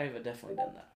definitely done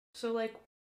that. So like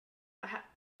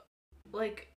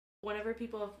whenever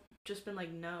people have just been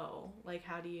like no, like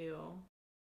how do you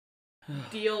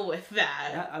deal with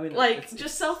that? I mean, like,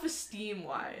 just self-esteem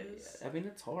wise. I mean,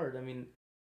 it's hard. I mean,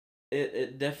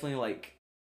 it definitely, like,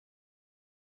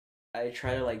 I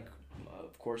try to like,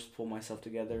 of course, pull myself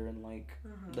together in like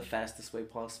the fastest way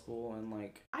possible, and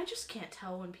like I just can't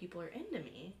tell when people are into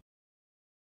me.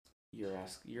 You're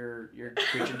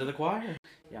preaching to the choir.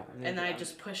 Yeah. I mean, and then I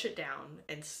just push it down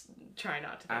and try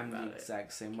not to think about it. I'm the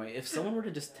exact same way. If someone were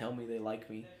to just tell me they like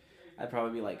me, I'd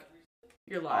probably be like,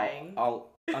 "You're lying."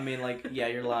 I mean, like, yeah,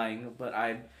 you're lying, but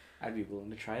I'd be willing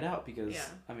to try it out because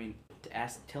I mean,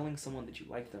 telling someone that you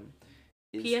like them.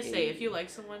 PSA: if you like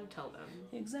someone, tell them.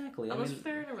 Exactly. Unless if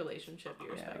they're in a relationship,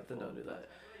 you're respectful. Then don't do that.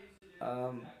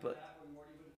 But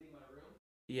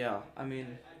yeah, I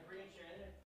mean,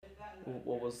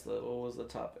 what was the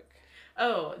topic?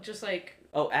 Oh, just like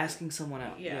asking someone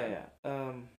out. Yeah.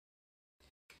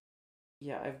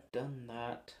 Yeah, I've done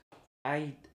that.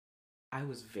 I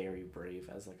was very brave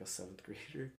as like a 7th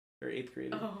grader or 8th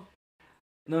grader. Oh.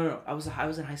 No. I was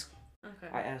in high school. Okay.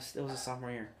 I asked. It was a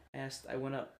sophomore year. I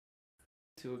went up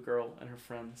to a girl and her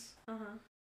friends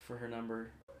for her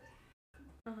number.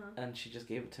 And she just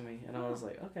gave it to me, and I was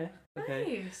like, okay.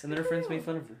 Nice. And then her friends made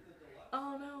fun of her.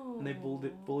 Oh no. And they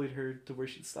bullied her to where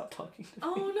she'd stop talking to me.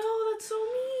 Oh no, that's so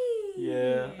mean.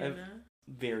 Yeah, I'm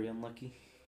very unlucky.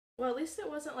 Well, at least it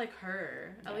wasn't like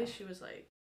her. At least she was like.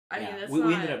 I mean, that's we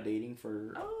ended up dating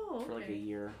for like a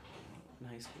year in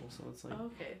high school, so it's like.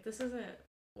 Okay, this isn't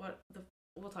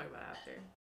we'll talk about it after.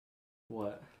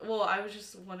 What? Well, I was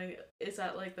just wondering, is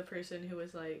that like the person who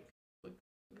was like?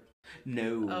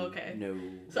 No. Oh, okay. No.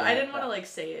 So I didn't want to like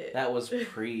say it. That was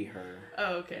pre her.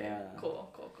 Oh, okay. Yeah. Cool.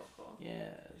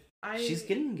 Yeah. She's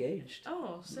getting engaged.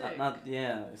 Oh, sick.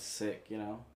 It's sick, you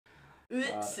know.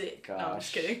 It's sick. Gosh. No, I'm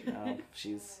just kidding. No,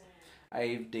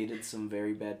 I've dated some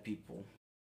very bad people.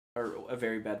 Or a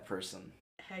very bad person.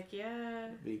 Heck yeah.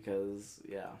 Because,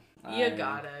 yeah. We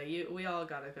all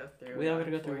gotta go through. We all gotta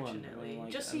go through one.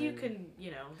 Like, just so you can,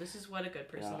 this is what a good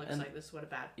person looks like. This is what a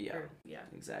bad.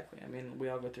 Exactly. I mean, we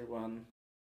all go through one.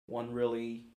 One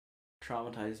really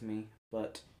traumatized me,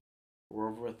 but we're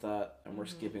over with that, and we're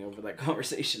skipping over that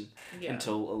conversation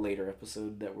until a later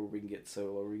episode where we can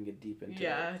get deep into it.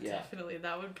 Yeah, definitely.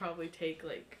 That would probably take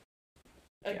like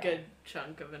a good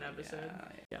chunk of an episode.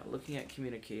 Yeah. Looking at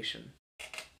communication.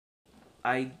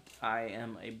 I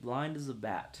am a blind as a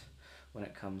bat when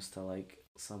it comes to like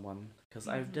someone, because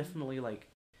I've definitely like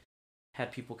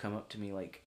had people come up to me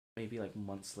like maybe like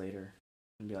months later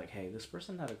and be like, hey, this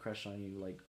person had a crush on you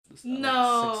like this,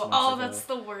 no 6 months ago. That's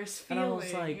the worst feeling. And I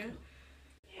was like,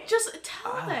 just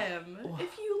tell them.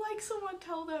 If you like someone,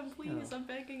 tell them, please. I'm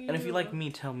begging you. And if you like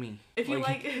me, tell me. If you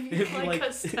like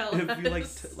us, tell us. If you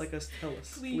like us, tell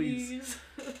us, please.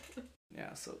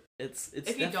 Yeah, so it's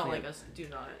if you don't like us, do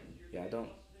not. Yeah, don't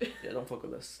fuck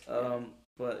with us.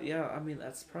 But yeah, I mean,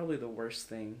 that's probably the worst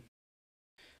thing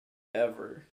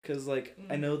ever, because like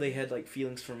I know they had like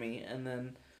feelings for me, and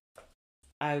then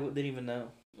I didn't even know.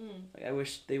 Like, I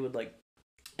wish they would like.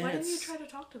 Why didn't you try to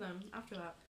talk to them after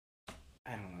that?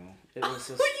 I don't know. It was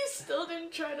just. You still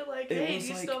didn't try to like. Hey,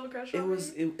 you still have a crush on me?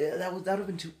 That would have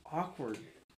been too awkward.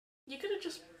 You could have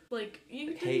just like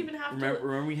you didn't even have to.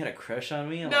 Remember you had a crush on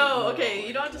me? No, like, okay,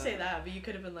 you don't have to say that, but you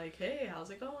could have been like, hey, how's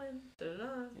it going?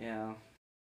 Da-da-da. Yeah.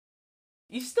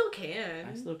 You still can.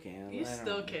 I still can. You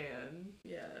still can.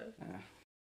 Yeah.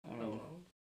 I mean,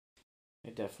 I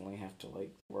definitely have to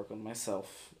like work on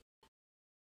myself.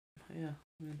 Yeah.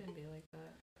 Couldn't be like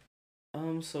that.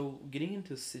 So getting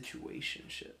into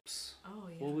situationships. Oh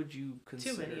yeah. What would you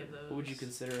consider? Too many of those. What would you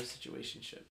consider a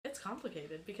situationship? It's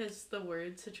complicated because the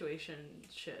word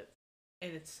situationship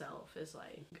in itself is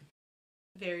like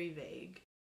very vague.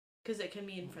 Because it can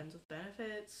mean friends with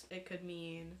benefits. It could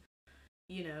mean,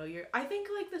 I think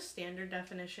like the standard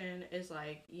definition is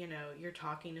like, you're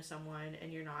talking to someone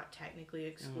and you're not technically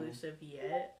exclusive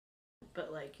yet.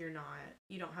 But like you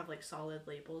don't have like solid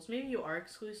labels. Maybe you are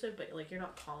exclusive, but like you're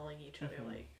not calling each other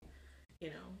like,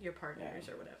 your partners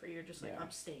or whatever. You're just like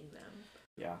I'm staying them.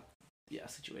 Yeah.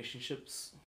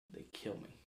 Situationships, they kill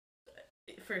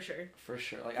me. For sure.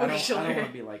 Like I don't want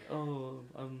to be like, oh,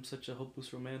 I'm such a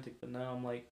hopeless romantic, but now I'm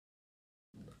like,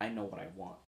 I know what I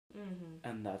want,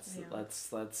 and that's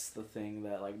the thing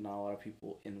that like not a lot of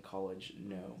people in college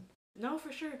know. No,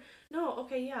 for sure. No,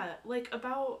 okay, yeah. Like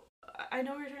about. I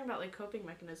know we were talking about like coping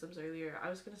mechanisms earlier. I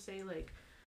was gonna say like,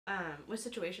 with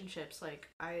situationships, like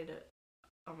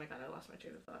oh my god, I lost my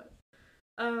train of thought.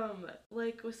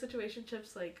 Like with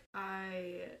situationships, like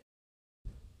I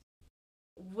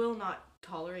will not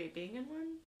tolerate being in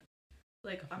one.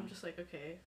 Like I'm just like,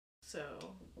 okay, so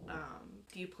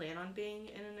do you plan on being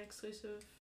in an exclusive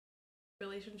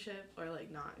relationship or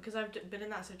like not? Because I've been in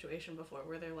that situation before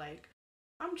where they're like,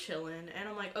 I'm chilling, and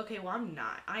I'm like, okay, well, I'm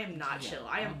not. I am not chill.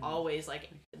 I am always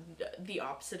like the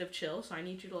opposite of chill, so I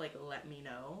need you to like let me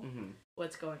know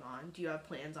what's going on. Do you have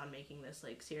plans on making this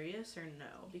like serious or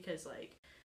no? Because like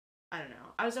I don't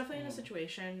know. I was definitely in a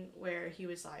situation where he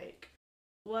was like,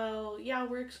 well, yeah,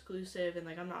 we're exclusive and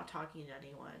like I'm not talking to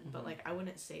anyone, but like I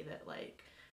wouldn't say that like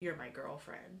you're my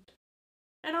girlfriend.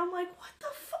 And I'm like, what the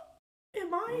fuck?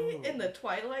 Am I in the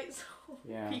Twilight Zone?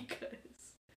 Yeah.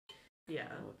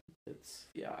 Because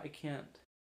I can't.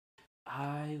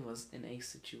 I was in a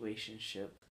situationship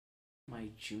my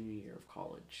junior year of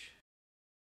college.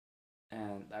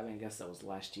 And I mean, I guess that was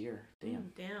last year.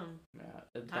 Damn. Damn.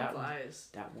 Yeah. Time flies.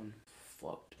 That one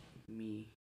fucked me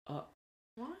up.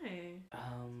 Why?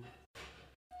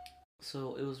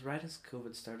 So it was right as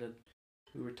COVID started.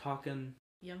 We were talking.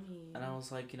 Yummy. And I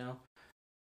was like,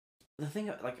 the thing,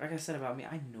 like I said about me,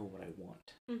 I know what I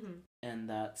want. And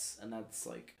that's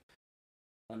like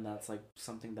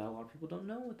something that a lot of people don't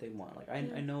know what they want. Like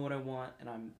I know what I want,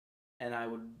 and I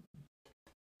would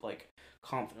like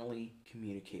confidently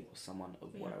communicate with someone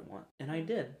of what I want, and I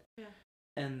did. Yeah.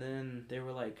 And then they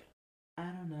were like, I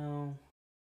don't know,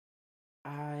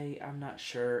 I'm not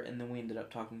sure, and then we ended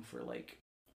up talking for like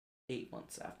 8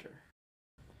 months after.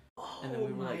 And then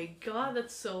we were my god,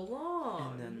 that's so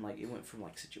long. And then like it went from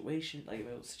like situation, like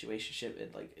it was situationship,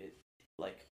 it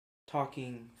like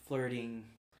talking, flirting,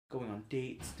 going on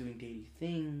dates, doing dating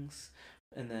things,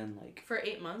 and then like for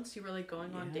 8 months you were like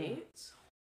going on dates.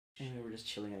 And we were just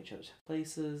chilling at each other's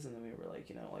places, and then we were like,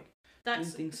 like that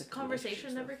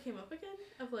conversation never came up again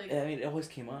of like. I mean, it always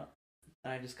came up,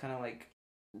 and I just kind of like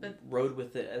rode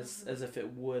with it as if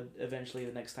it would eventually.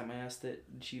 The next time I asked it,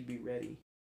 she'd be ready.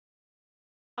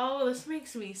 Oh, this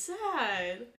makes me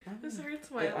sad. This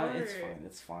hurts my heart.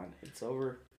 It's fine. It's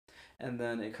over. And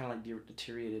then it kind of like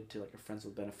deteriorated to like a friends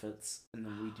with benefits, and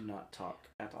then we do not talk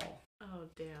at all. Oh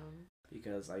damn.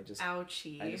 Because I just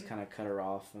ouchie. I just kind of cut her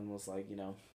off and was like,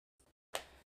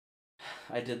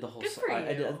 I did the whole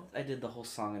I did the whole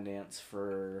song and dance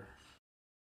for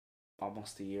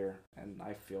almost a year, and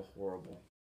I feel horrible.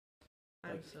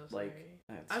 I'm so sorry.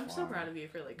 I'm so proud of you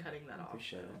for like cutting that off.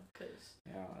 Appreciate it.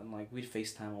 And like we'd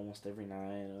FaceTime almost every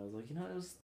night, and I was like, it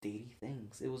was datey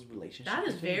things. It was relationships. That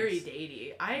is very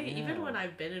datey. Even when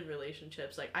I've been in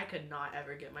relationships, like I could not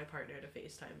ever get my partner to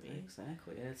FaceTime me.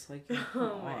 Exactly, and it's like, come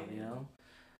on,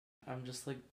 I'm just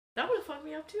like that would fuck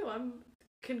me up too.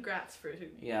 Congrats for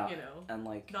and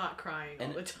like not crying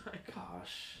all the time.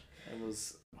 Gosh, it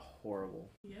was horrible.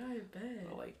 Yeah, I bet.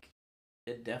 But, like,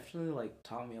 it definitely like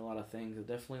taught me a lot of things. It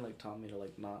definitely like taught me to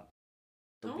like not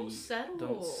don't settle.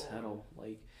 Don't settle.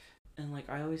 Like, and like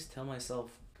I always tell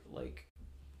myself like.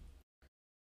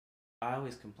 I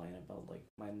always complain about like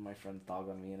my friends dog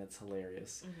on me, and it's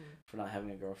hilarious for not having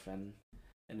a girlfriend.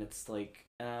 And it's like,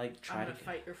 and I like try to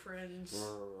fight your friends.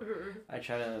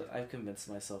 I've convinced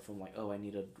myself I'm like, oh, I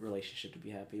need a relationship to be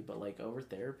happy, but like over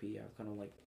therapy, I've kind of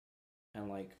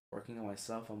like working on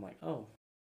myself. I'm like, oh,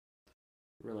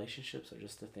 relationships are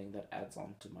just a thing that adds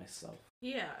on to myself.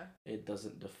 Yeah. It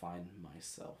doesn't define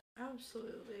myself.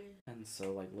 Absolutely. And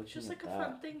so like looking just like at a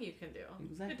fun thing you can do.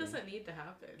 Exactly. It doesn't need to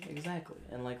happen. Exactly.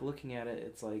 And like looking at it,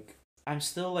 it's like I'm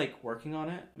still like working on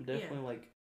it. I'm definitely like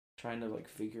trying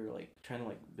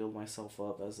to build myself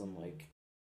up as I'm like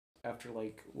after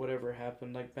like whatever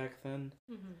happened like back then.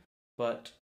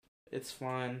 But it's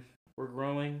fine. We're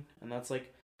growing, and that's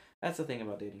the thing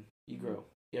about dating. You grow.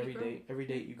 Every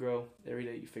date you grow. Every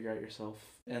day you figure out yourself.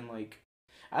 And like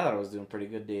I thought I was doing pretty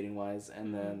good dating wise,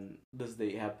 and then this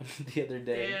date happened the other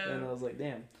day, and I was like,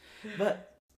 damn.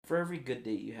 But for every good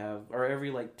date you have, or every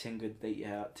like 10 good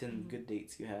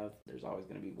dates you have, there's always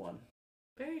gonna be one.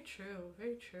 Very true.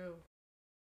 Very true.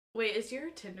 Wait, is your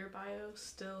Tinder bio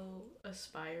still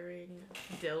aspiring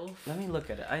DILF? Let me look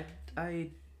at it. I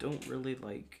don't really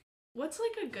like. What's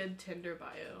like a good Tinder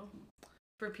bio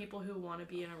for people who want to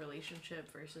be in a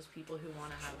relationship versus people who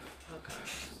want to have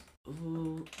hookups?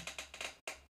 Ooh.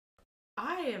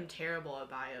 I am terrible at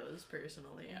bios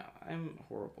personally. Yeah, I'm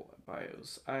horrible at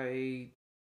bios.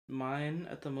 Mine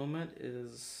at the moment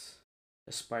is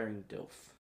aspiring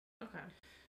DILF. Okay.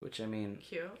 Which I mean,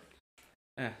 cute.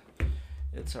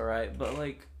 It's alright, but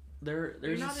like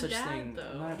there's not such a dad, thing.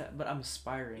 Though. But I'm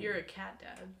aspiring. You're a cat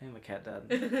dad. I am a cat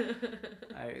dad.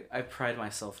 I pride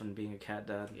myself in being a cat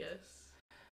dad. Yes.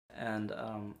 And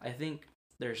I think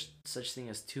there's such thing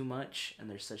as too much, and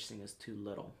there's such thing as too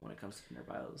little when it comes to Tinder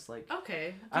bios. Like,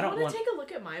 okay, do you want to take a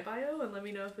look at my bio and let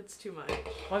me know if it's too much?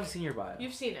 Well, I've seen your bio.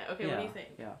 You've seen it. Okay, what do you think?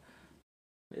 Yeah,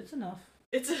 it's enough.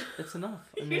 It's enough.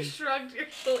 You shrugged your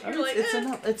shoulders. You're like, it's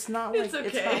enough. It's not like okay.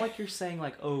 It's not like you're saying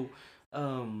like, oh,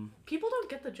 people don't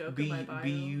get the joke of my bio.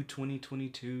 BU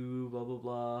 2022, blah blah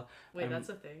blah. Wait, that's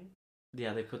a thing.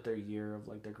 Yeah, they put their year of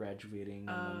like they're graduating,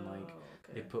 and then like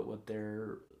okay. they put what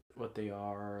they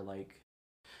are like.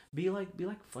 Be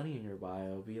like funny in your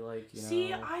bio. Be like, you See,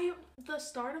 know. the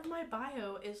start of my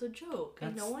bio is a joke,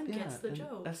 and no one gets the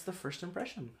joke. That's the first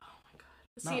impression. Oh my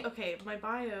god. See, okay, my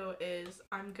bio is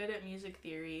I'm good at music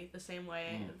theory the same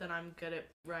way that I'm good at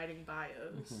writing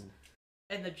bios. Mm-hmm.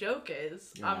 And the joke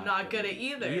is I'm not good at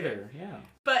either. Yeah.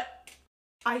 But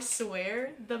I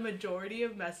swear the majority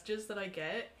of messages that I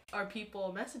get are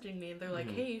people messaging me and they're like,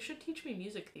 hey, you should teach me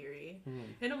music theory.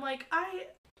 And I'm like,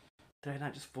 did I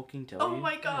not just fucking tell you? Oh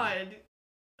my god.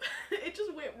 It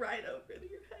just went right over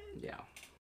your head. Yeah.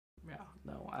 Yeah.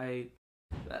 No,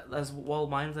 that's well,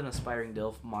 mine's an aspiring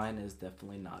DILF. Mine is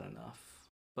definitely not enough.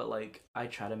 But like I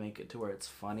try to make it to where it's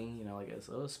funny, you know, like it's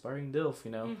aspiring DILF,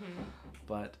 you know. Mm-hmm.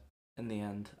 But in the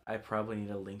end, I probably need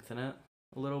to lengthen it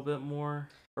a little bit more,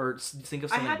 or think of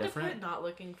something different. I had to put not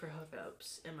looking for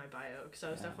hookups in my bio because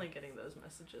I was definitely getting those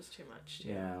messages too much. Too.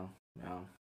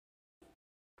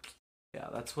 Yeah,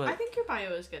 that's what. I think your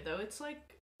bio is good though. It's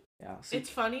like. Yeah, it's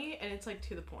funny and it's like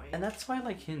to the point. And that's why I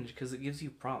like Hinge, because it gives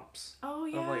you prompts. Oh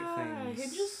yeah, of, like, things.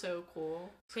 Hinge is so cool.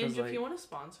 Hinge, if you want to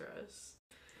sponsor us.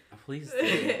 Please do. Like,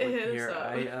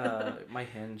 here, my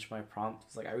Hinge, my prompt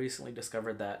is like, I recently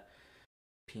discovered that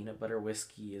peanut butter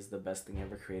whiskey is the best thing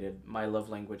ever created. My love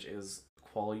language is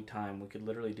quality time. We could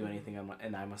literally do anything,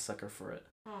 and I'm a sucker for it.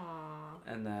 Aww.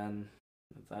 And then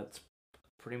that's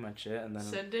pretty much it. And then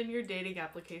send in your dating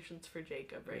applications for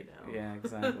Jacob right now. Yeah,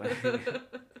 exactly.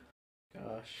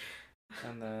 Gosh.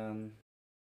 And then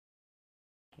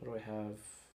what do I have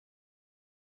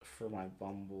for my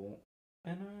Bumble?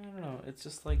 And I don't know. It's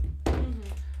just like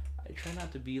I try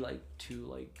not to be like too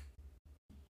like.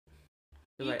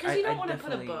 Because you don't want to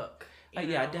put a book. I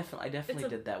definitely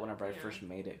did that whenever I first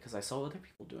made it because I saw other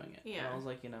people doing it. Yeah. And I was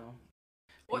like, you know.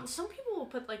 Well, some people will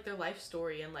put like their life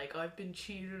story and like, oh, I've been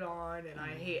cheated on and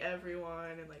I hate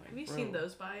everyone and like have you seen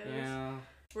those bios? Yeah.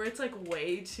 Where it's like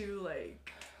way too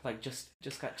like just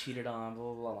got cheated on, blah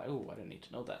blah blah. Like, oh, I didn't need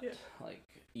to know that. Yeah. Like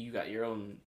you got your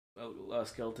own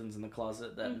skeletons in the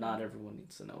closet that not everyone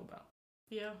needs to know about.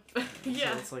 Yeah.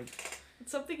 Yeah. So it's like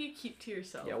it's something you keep to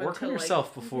yourself. Yeah, work on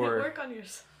yourself before. Work on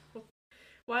yourself.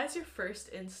 Why is your first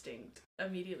instinct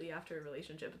immediately after a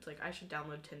relationship? It's like I should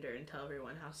download Tinder and tell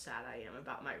everyone how sad I am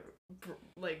about my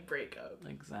breakup.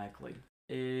 Exactly.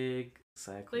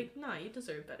 Like, nah, you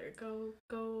deserve better. Go.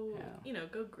 Yeah. You know,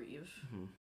 go grieve. Mm-hmm.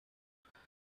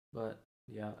 But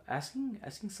yeah,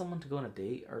 asking someone to go on a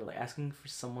date or like asking for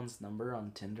someone's number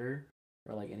on Tinder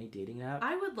or like any dating app.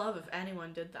 I would love if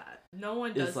anyone did that. No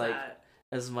one does that.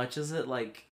 As much as it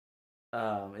like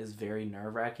is very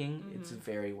nerve-wracking, it's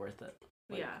very worth it.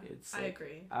 Like, yeah, it's like, I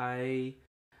agree. I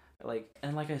like,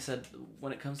 and like I said,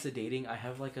 when it comes to dating, I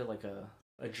have like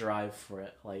a drive for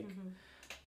it. Like,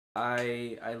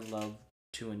 I love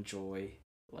to enjoy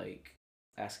like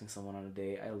asking someone on a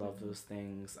date. I love those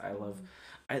things.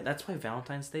 That's why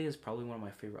Valentine's Day is probably one of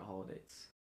my favorite holidays.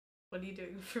 What are you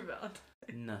doing for Valentine's?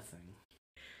 Nothing.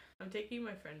 I'm taking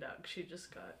my friend out. She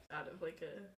just got out of like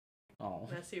a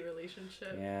messy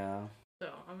relationship. Yeah. So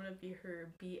I'm gonna be her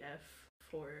BF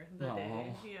for the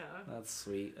day. Yeah. That's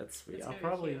sweet. I'll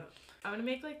probably. I'm gonna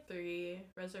make like 3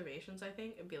 reservations, I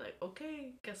think, and be like,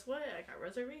 okay, guess what? I got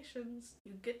reservations.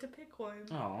 You get to pick one.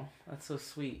 Oh, that's so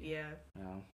sweet. Yeah.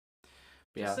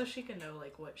 Yeah. Just so she can know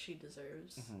like what she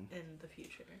deserves in the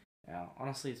future. Yeah.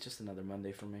 Honestly, it's just another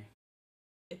Monday for me.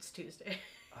 It's Tuesday.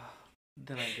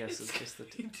 Then I guess it's just the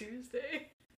Tuesday.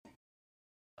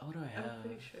 Oh, what do I have? I'm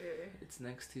pretty sure. It's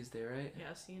next Tuesday, right?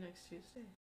 Yeah, see you next Tuesday.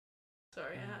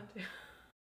 Sorry, I had to.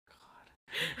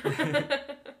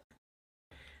 God.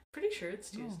 Pretty sure it's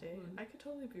Tuesday. I could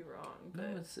totally be wrong. But...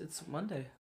 No, it's Monday.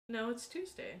 No, it's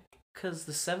Tuesday. Because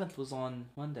the 7th was on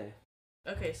Monday.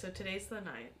 Okay, so today's the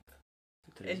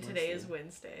 9th. And today is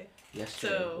Wednesday.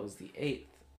 Yesterday was the 8th.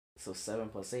 So 7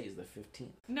 plus 8 is the 15th.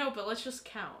 No, but let's just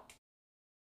count.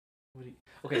 What do you...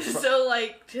 Okay. So,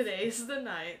 like, today's the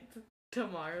 9th.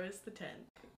 Tomorrow is the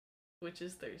 10th, which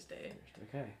is Thursday.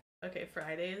 Okay. Okay,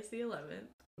 Friday is the 11th.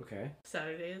 Okay.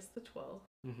 Saturday is the 12th.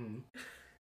 Mm-hmm.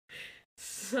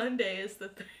 Sunday is the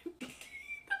 13th.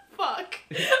 Fuck!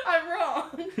 I'm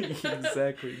wrong!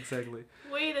 Exactly.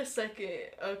 Wait a second.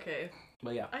 Okay.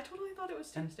 But yeah. I totally thought it was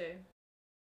Tuesday.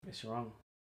 Guess you're wrong.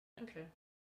 Okay.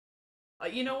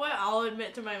 You know what? I'll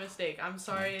admit to my mistake. I'm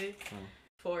sorry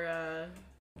for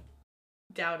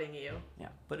doubting you. Yeah,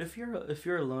 but if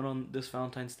you're alone on this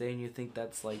Valentine's Day and you think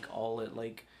that's like all it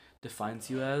like defines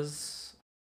you as,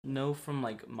 no, from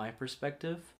like my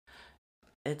perspective,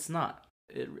 it's not.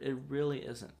 It really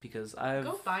isn't, because I've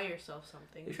Go buy yourself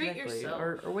something. exactly, Treat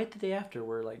yourself. or wait the day after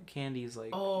where like candies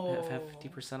like have Oh,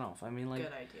 50% off. I mean, like,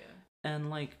 good idea. and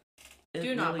like it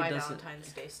Do not really buy doesn't.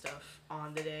 Valentine's Day stuff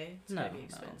on the day. It's No, gonna be no.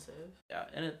 expensive. Yeah,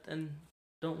 and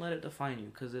don't let it define you,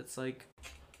 because it's like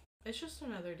It's just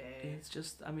another day. it's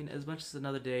just, I mean, as much as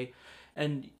another day,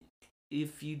 and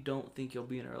if you don't think you'll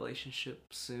be in a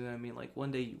relationship soon, I mean, like,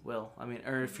 one day you will. I mean,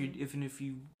 or if you Mhm. even if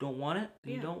you don't want it,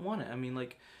 then you Yeah. don't want it. I mean,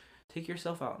 like, take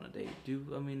yourself out on a date.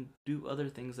 Do other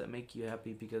things that make you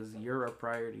happy, because you're a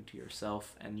priority to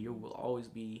yourself, and you will always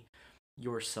be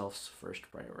yourself's first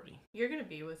priority. You're gonna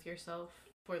be with yourself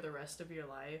for the rest of your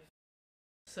life.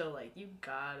 So like you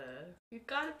gotta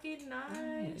be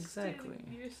nice exactly.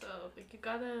 to yourself. Like you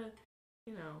gotta,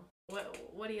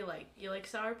 what do you like? You like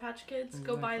Sour Patch Kids?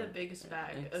 Go buy the Exactly. biggest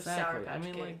bag of Exactly. Sour Patch I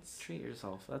mean, Kids. like, treat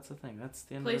yourself. That's the thing. That's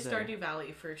the end Play of the day. Stardew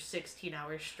Valley for 16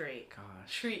 hours straight.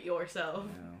 Gosh. Treat yourself.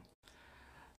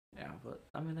 Yeah, but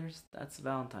I mean, that's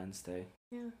Valentine's Day.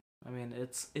 Yeah. I mean,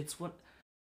 it's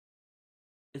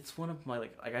one of my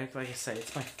like I say,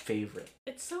 it's my favorite.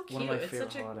 It's so cute. One of my It's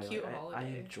favorite such a holiday. cute Like, holiday. I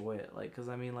enjoy it, like, because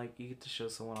I mean, like, you get to show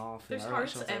someone off. There's and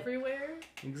hearts everyone shows up. everywhere.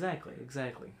 Exactly.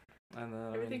 And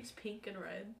Everything's pink and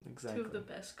red. exactly. Two of the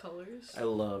best colors. I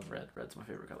love red. Red's my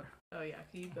favorite color. Oh yeah,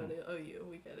 you go to OU.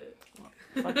 We get it. Fuck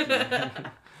you.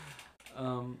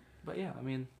 But yeah, I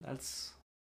mean, that's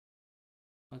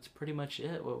pretty much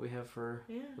it. What we have for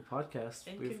the podcast.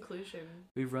 In conclusion,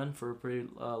 we've run for a pretty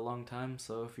long time.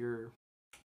 So if you're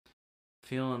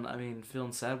feeling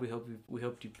sad, we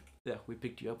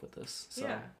picked you up with this. So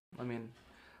yeah. I mean,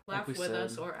 laugh like with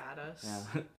us or at us.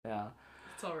 Yeah, yeah.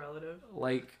 It's all relative.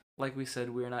 Like we said,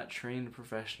 we're not trained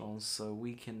professionals, so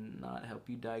we cannot help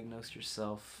you diagnose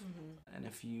yourself. Mm-hmm. And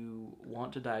if you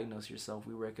want to diagnose yourself,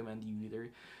 we recommend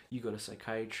you go to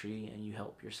psychiatry and you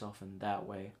help yourself in that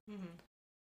way. Mm-hmm.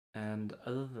 And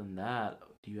other than that,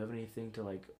 do you have anything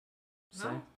to say?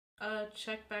 No.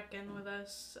 Check back in with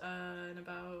us in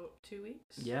about 2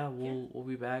 weeks. Yeah, we'll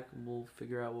be back and we'll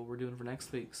figure out what we're doing for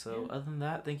next week. So yeah. Other than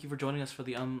that, thank you for joining us for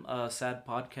the Sad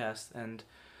podcast, and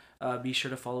be sure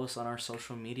to follow us on our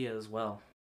social media as well.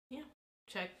 Yeah.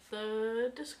 Check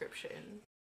the description.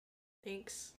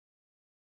 Thanks.